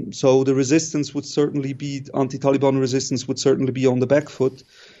 So the resistance would certainly be, anti-Taliban resistance would certainly be on the back foot.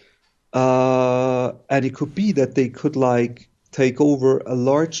 And it could be that they could like take over a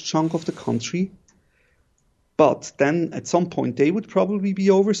large chunk of the country, but then at some point they would probably be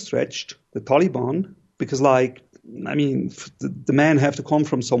overstretched, the Taliban, because like, I mean, the men have to come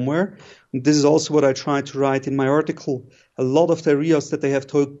from somewhere. And this is also what I tried to write in my article. A lot of the areas that they have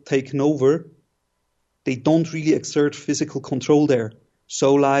taken over, they don't really exert physical control there.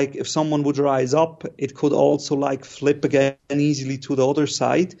 So like if someone would rise up, it could also like flip again easily to the other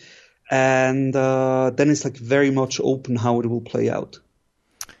side. And then it's like very much open how it will play out.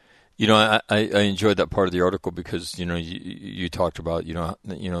 You know, I enjoyed that part of the article because, you know, you talked about, you know,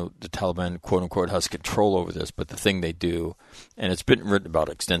 the Taliban, quote unquote, has control over this. But the thing they do, and it's been written about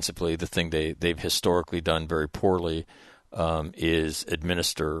extensively, the thing they've historically done very poorly is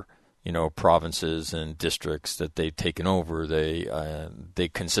administer, you know, provinces and districts that they've taken over. They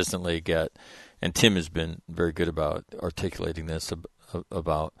consistently get, and Tim has been very good about articulating this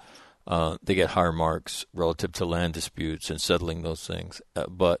about. They get higher marks relative to land disputes and settling those things,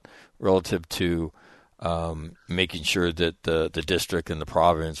 but relative to making sure that the district and the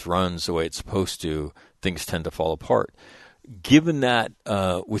province runs the way it's supposed to, things tend to fall apart. Given that,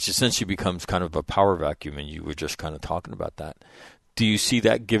 which essentially becomes kind of a power vacuum, and you were just kind of talking about that, do you see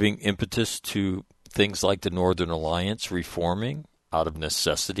that giving impetus to things like the Northern Alliance reforming out of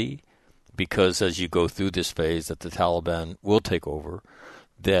necessity? Because as you go through this phase that the Taliban will take over,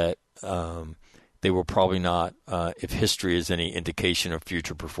 that they will probably not, if history is any indication of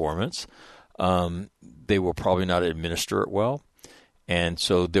future performance, they will probably not administer it well. And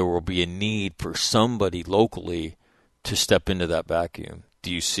so there will be a need for somebody locally to step into that vacuum.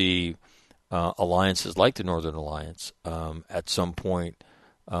 Do you see alliances like the Northern Alliance at some point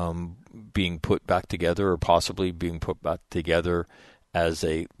being put back together, or possibly being put back together as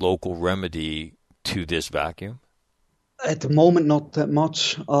a local remedy to this vacuum? At the moment, not that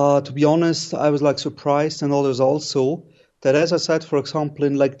much. To be honest, I was like surprised, and others also, that as I said, for example,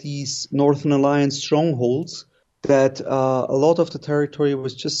 in like these Northern Alliance strongholds, that a lot of the territory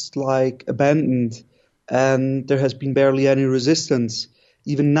was just like abandoned, and there has been barely any resistance.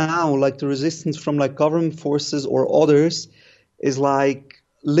 Even now, like the resistance from like government forces or others is like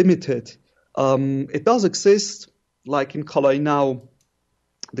limited. It does exist, like in Kalai now,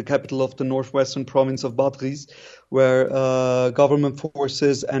 the capital of the northwestern province of Badghis, where government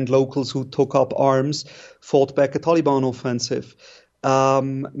forces and locals who took up arms fought back a Taliban offensive.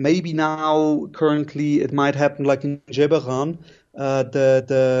 Maybe now, currently, it might happen like in Jeberan,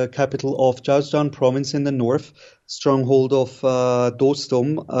 the capital of Jowzjan province in the north, stronghold of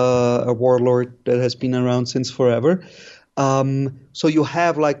Dostum, a warlord that has been around since forever. So you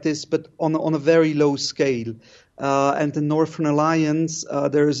have like this, but on a very low scale. And the Northern Alliance,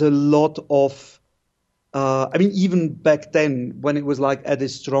 there is a lot of, I mean, even back then, when it was like at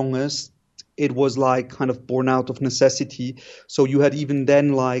its strongest, it was like kind of born out of necessity. So you had even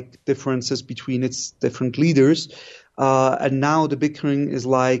then like differences between its different leaders. And now the bickering is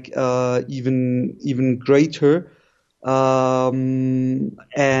like even greater. And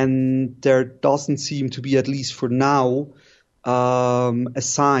there doesn't seem to be, at least for now, a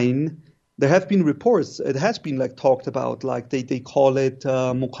sign. There have been reports. It has been like talked about, like they call it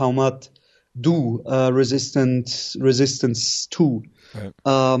Muqawmat Do, resistance 2. Right.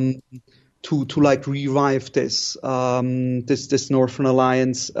 To like revive this Northern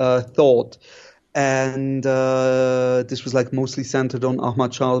Alliance thought, and this was like mostly centered on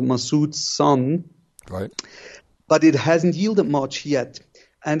Ahmad Shah Massoud's son, right? But it hasn't yielded much yet,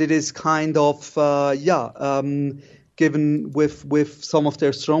 and it is kind of given with some of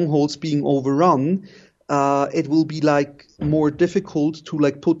their strongholds being overrun, it will be like more difficult to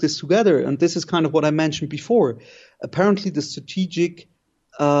like put this together, and this is kind of what I mentioned before. Apparently, the strategic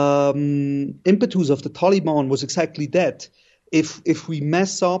impetus of the Taliban was exactly that. If we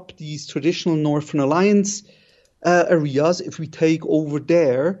mess up these traditional Northern Alliance areas, if we take over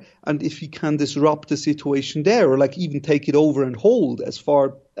there, and if we can disrupt the situation there, or like even take it over and hold as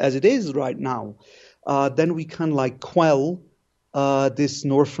far as it is right now, then we can like quell this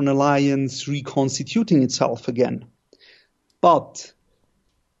Northern Alliance reconstituting itself again. But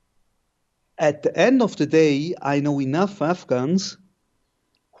at the end of the day, I know enough Afghans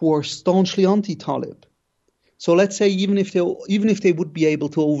who are staunchly anti-Talib. So let's say even if they would be able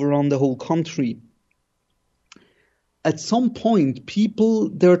to overrun the whole country, at some point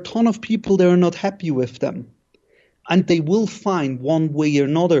there are a ton of people that are not happy with them, and they will find one way or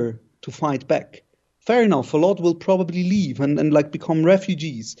another to fight back. Fair enough, a lot will probably leave and like become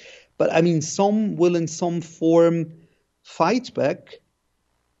refugees, but I mean some will in some form fight back.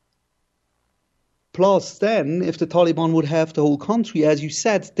 Plus, then, if the Taliban would have the whole country, as you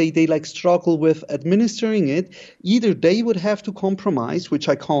said, they like struggle with administering it. Either they would have to compromise, which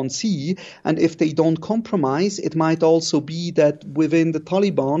I can't see, and if they don't compromise, it might also be that within the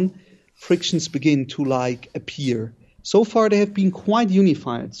Taliban, frictions begin to like appear. So far, they have been quite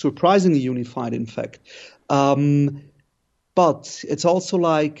unified, surprisingly unified, in fact. But it's also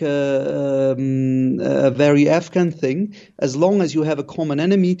like a very Afghan thing. As long as you have a common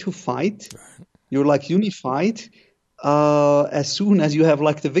enemy to fight, you're like unified. As soon as you have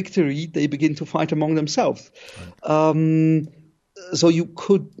like the victory, they begin to fight among themselves. Right. So you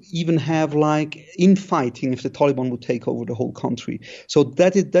could even have like infighting if the Taliban would take over the whole country. So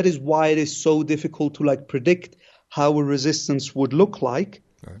that is why it is so difficult to like predict how a resistance would look like.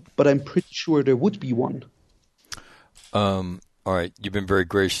 Right. But I'm pretty sure there would be one. All right, you've been very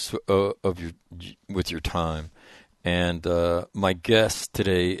gracious with your time. And my guest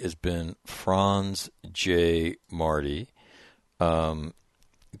today has been Franz J. Marty. Got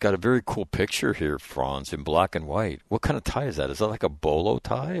a very cool picture here, Franz, in black and white. What kind of tie is that? Is that like a bolo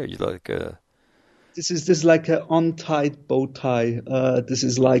tie? Or you like a? This is like an untied bow tie. This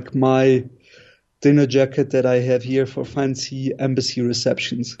is like my dinner jacket that I have here for fancy embassy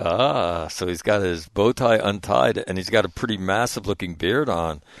receptions. Ah, so he's got his bow tie untied, and he's got a pretty massive-looking beard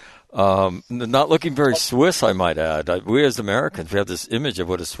on. Not looking very Swiss, I might add. We as Americans, we have this image of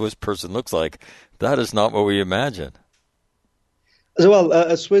what a Swiss person looks like. That is not what we imagine. As well,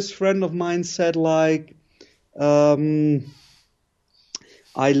 a Swiss friend of mine said, like, I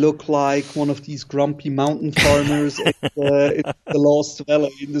look like one of these grumpy mountain farmers in the Lost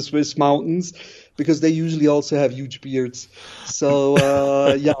Valley in the Swiss mountains, because they usually also have huge beards. So,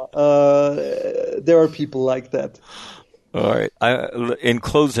 there are people like that. All right. In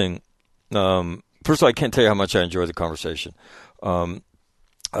closing, first of all, I can't tell you how much I enjoyed the conversation. In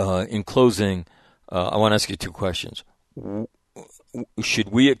closing, I want to ask you two questions. Should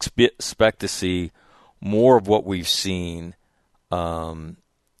we expect to see more of what we've seen more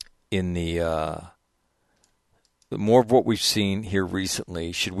of what we've seen here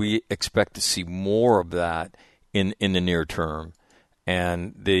recently? Should we expect to see more of that in the near term,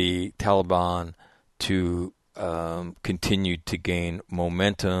 and the Taliban to continue to gain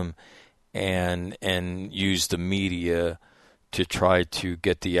momentum and use the media to try to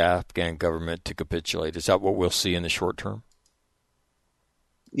get the Afghan government to capitulate? Is that what we'll see in the short term?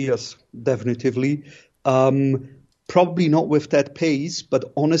 Yes, definitely. Probably not with that pace,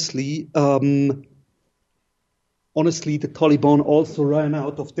 but honestly, the Taliban also ran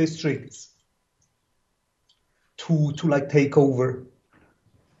out of districts to like take over.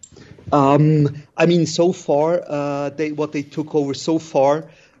 I mean, so far, what they took over so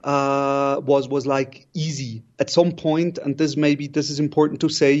far was like easy. At some point, and this is important to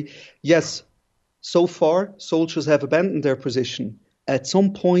say, yes, so far soldiers have abandoned their position. At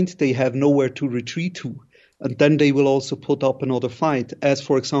some point, they have nowhere to retreat to. And then they will also put up another fight, as,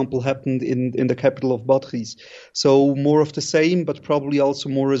 for example, happened in the capital of Badghis. So more of the same, but probably also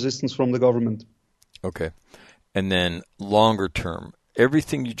more resistance from the government. Okay. And then longer term,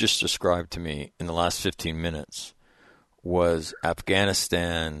 everything you just described to me in the last 15 minutes was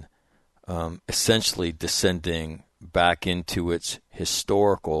Afghanistan essentially descending back into its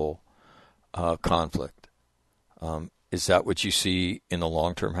historical conflict. Is that what you see in the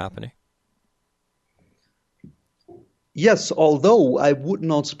long term happening? Yes, although I would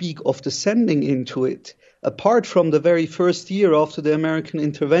not speak of descending into it. Apart from the very first year after the American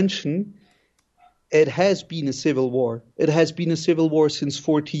intervention, it has been a civil war. It has been a civil war since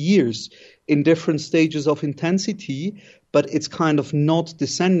 40 years in different stages of intensity, but it's kind of not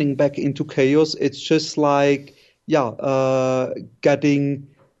descending back into chaos. It's just like, getting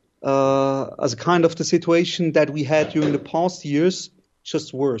as a kind of the situation that we had during the past years,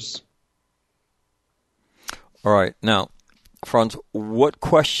 just worse. All right. Now, Franz, what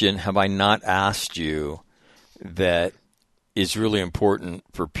question have I not asked you that is really important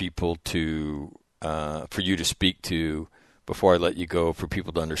for people to, for you to speak to before I let you go, for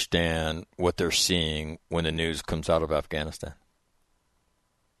people to understand what they're seeing when the news comes out of Afghanistan?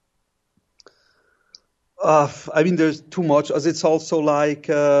 I mean, there's too much, as it's also like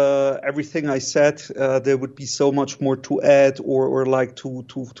everything I said, there would be so much more to add or like to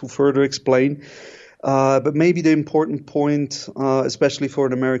further explain. But maybe the important point, especially for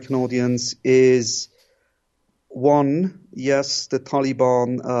an American audience, is one, yes, the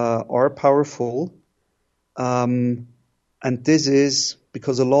Taliban are powerful, and this is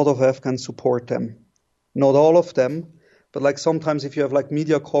because a lot of Afghans support them. Not all of them, but like sometimes if you have like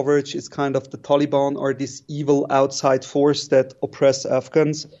media coverage, it's kind of the Taliban are this evil outside force that oppress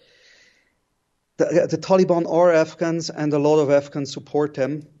Afghans. The Taliban are Afghans, and a lot of Afghans support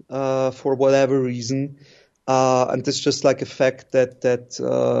them. For whatever reason, and this is just like a fact that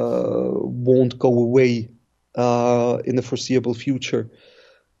won't go away in the foreseeable future.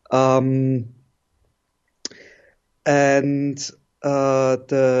 And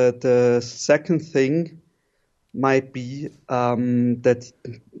the second thing might be that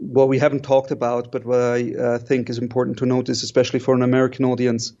what we haven't talked about, but what I think is important to notice, especially for an American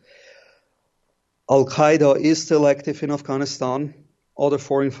audience, Al-Qaeda is still active in Afghanistan. Other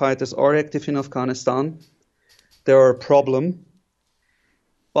foreign fighters are active in Afghanistan. They are a problem.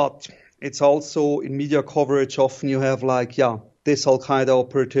 But it's also in media coverage, often you have like, this Al-Qaeda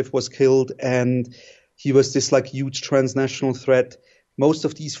operative was killed and he was this like huge transnational threat. Most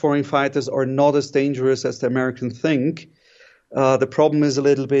of these foreign fighters are not as dangerous as the Americans think. The problem is a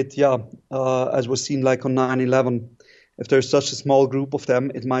little bit, as was seen like on 9/11. If there's such a small group of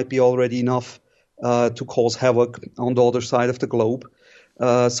them, it might be already enough to cause havoc on the other side of the globe.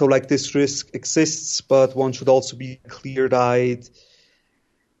 So like this risk exists, but one should also be clear-eyed.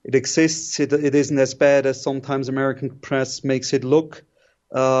 It exists. It isn't as bad as sometimes American press makes it look,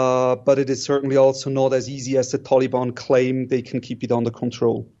 but it is certainly also not as easy as the Taliban claim they can keep it under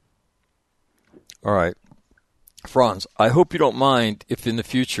control. All right. Franz, I hope you don't mind if in the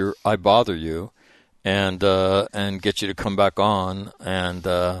future I bother you and get you to come back on, and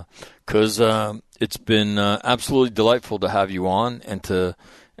because it's been absolutely delightful to have you on and to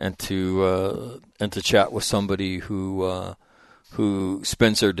chat with somebody who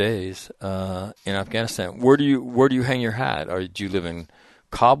spends their days in Afghanistan. Where do you hang your hat? Do you live in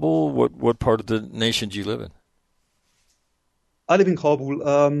Kabul? What part of the nation do you live in? I live in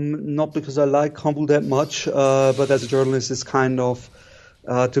Kabul, not because I like Kabul that much, but as a journalist, it's kind of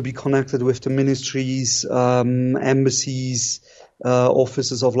to be connected with the ministries, embassies,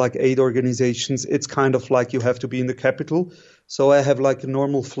 offices of like aid organizations. It's kind of like you have to be in the capital. So I have like a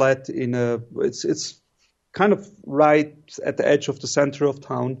normal flat it's kind of right at the edge of the center of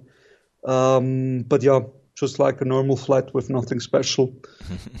town. But just like a normal flat with nothing special.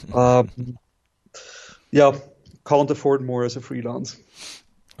 Can't afford more as a freelance.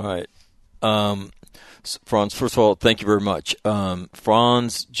 All right. Franz, first of all, thank you very much.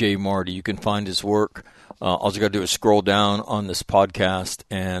 Franz J. Marty, you can find his work. All you got to do is scroll down on this podcast,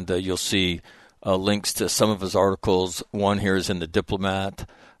 and you'll see links to some of his articles. One here is in The Diplomat.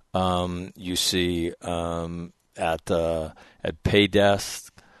 You see at Paydesk.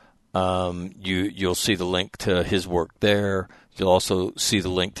 You'll see the link to his work there. You'll also see the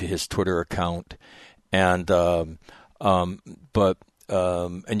link to his Twitter account, and you'll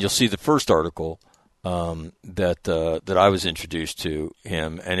see the first article that I was introduced to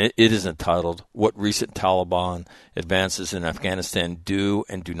him, and it is entitled "What Recent Taliban Advances in Afghanistan Do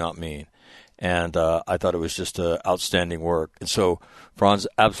and Do Not Mean." And I thought it was just outstanding work. And so, Franz,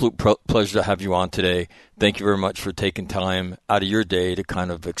 absolute pleasure to have you on today. Thank you very much for taking time out of your day to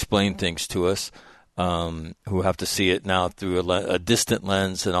kind of explain things to us who have to see it now through a distant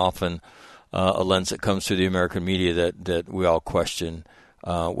lens, and often a lens that comes through the American media that we all question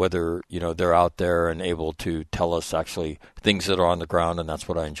whether they're out there and able to tell us actually things that are on the ground. And that's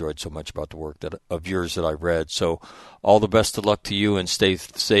what I enjoyed so much about the work of yours that I read. So all the best of luck to you, and stay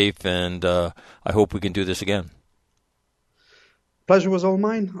safe, and I hope we can do this again. Pleasure was all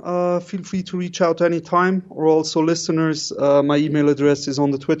mine. Feel free to reach out anytime, or also listeners, my email address is on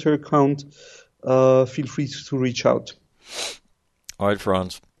the Twitter account. Feel free to reach out. All right,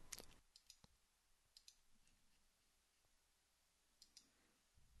 Franz.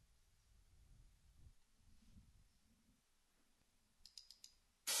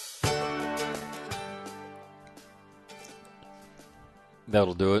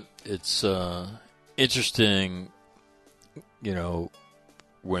 That'll do it. It's interesting,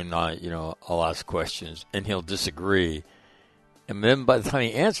 when I'll ask questions and he'll disagree. And then by the time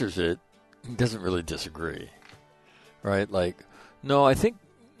he answers it, he doesn't really disagree, right? Like, no, I think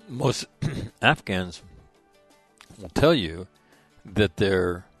most Afghans will tell you that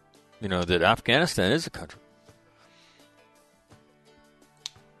that Afghanistan is a country.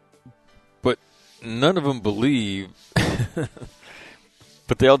 But none of them believe...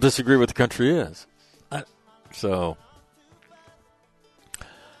 But they all disagree what the country is. So,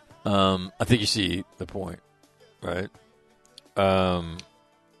 I think you see the point, right? One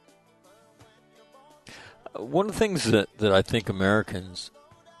of the things that I think Americans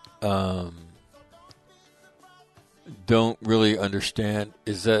don't really understand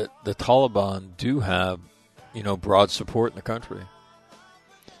is that the Taliban do have, broad support in the country.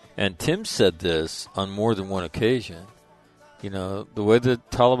 And Tim said this on more than one occasion. The way the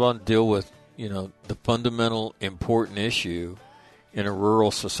Taliban deal with, the fundamental important issue in a rural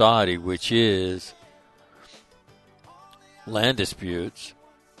society, which is land disputes,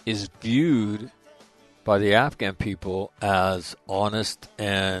 is viewed by the Afghan people as honest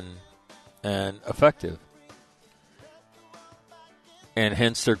and effective, and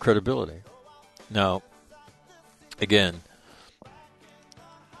hence their credibility. Now, again,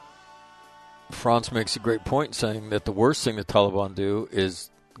 Franz makes a great point saying that the worst thing the Taliban do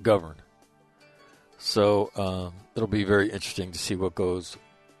is govern. So it'll be very interesting to see what goes,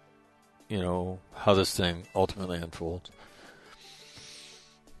 how this thing ultimately unfolds.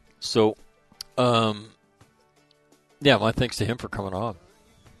 So, my thanks to him for coming on.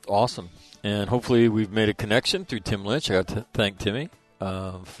 Awesome. And hopefully we've made a connection through Tim Lynch. I got to thank Timmy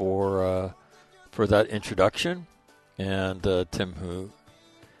for that introduction. And Tim, who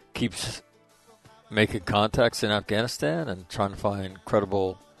keeps making contacts in Afghanistan and trying to find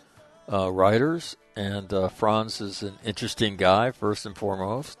credible writers. And Franz is an interesting guy, first and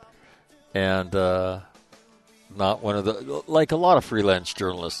foremost, and not one of the, like a lot of freelance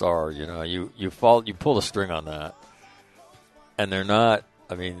journalists are. You pull the string on that, and they're not.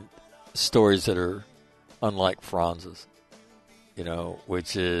 Stories that are unlike Franz's.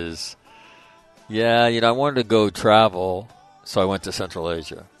 Which is, I wanted to go travel, so I went to Central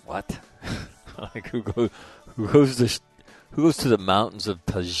Asia. What? Like who goes to the mountains of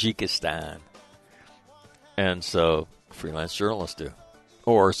Tajikistan? And so freelance journalists do,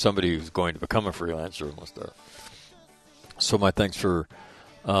 or somebody who's going to become a freelance journalist does. So my thanks for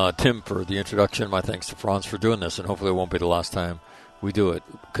Tim for the introduction. My thanks to Franz for doing this, and hopefully it won't be the last time we do it,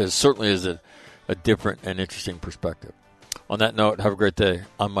 because it certainly is a different and interesting perspective. On that note, have a great day.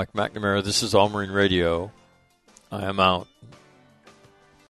 I'm Mike McNamara. This is All Marine Radio. I am out.